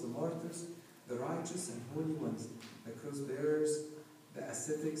apostles, the martyrs, the righteous and holy ones, the cross bearers, the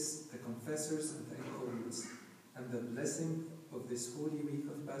ascetics, the confessors, and the incorrigibles, and the blessing of this holy week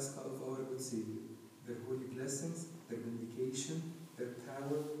of Pascha of our good Savior, their holy blessings, their vindication, their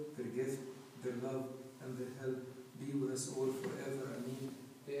power, their gift, their love, and their help be with us all forever. Amen.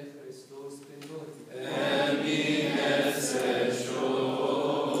 Christos benedictus. Amen.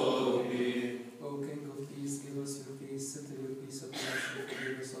 O King of peace, give us your peace, settle your peace upon us, and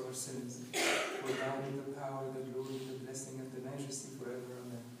forgive us our sins. For thine is the power, the glory, the blessing, and the majesty forever.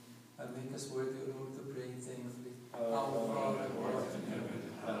 Amen. And make us worthy, O Lord, to pray thankfully. Our Father, who art in heaven,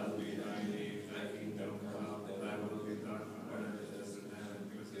 hallowed be thy name, thy kingdom come, thy will be done on earth as in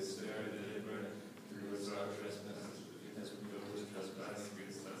heaven. Give us this day our daily bread, forgive us our trespasses, as we know who trespass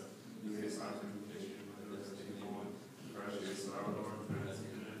against us. Lead us not into temptation, but deliver us from evil. Christ Jesus our Lord, grant us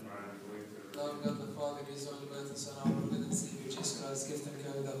and find way to Lord God the Father, is all about us, and our Lord and Savior Jesus Christ, gift and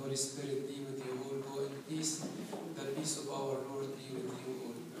carry the Holy Spirit be with you all. Go in peace. The peace of our Lord be with you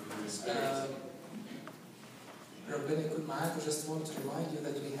all. ربنا يكون معاكم. Just want to remind you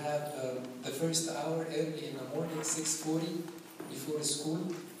that we have the first hour early in the morning, 6:40 before school,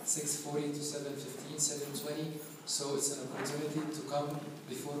 6:40 to 7:15, 7:20. So it's an opportunity to come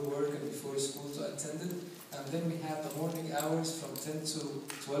before work and before school to attend it. And then we have the morning hours from 10 to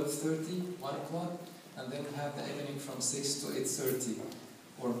 12:30, 1 o'clock. And then we have the evening from 6 to 8:30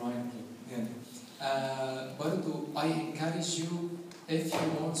 or 9 o'clock. Yeah. But I encourage you, if you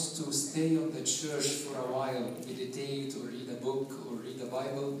want to stay on the church for a while, meditate or read a book or read the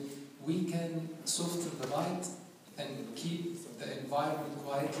Bible, we can soften the light and keep the environment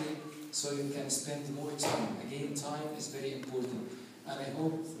quietly so you can spend more time. Again, time is very important. And I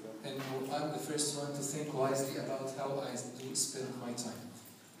hope, and I'm the first one to think wisely about how I do spend my time.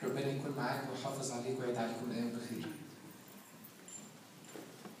 ربنا يكون معاك ويحافظ عليك ويعيد عليكم الأيام بخير.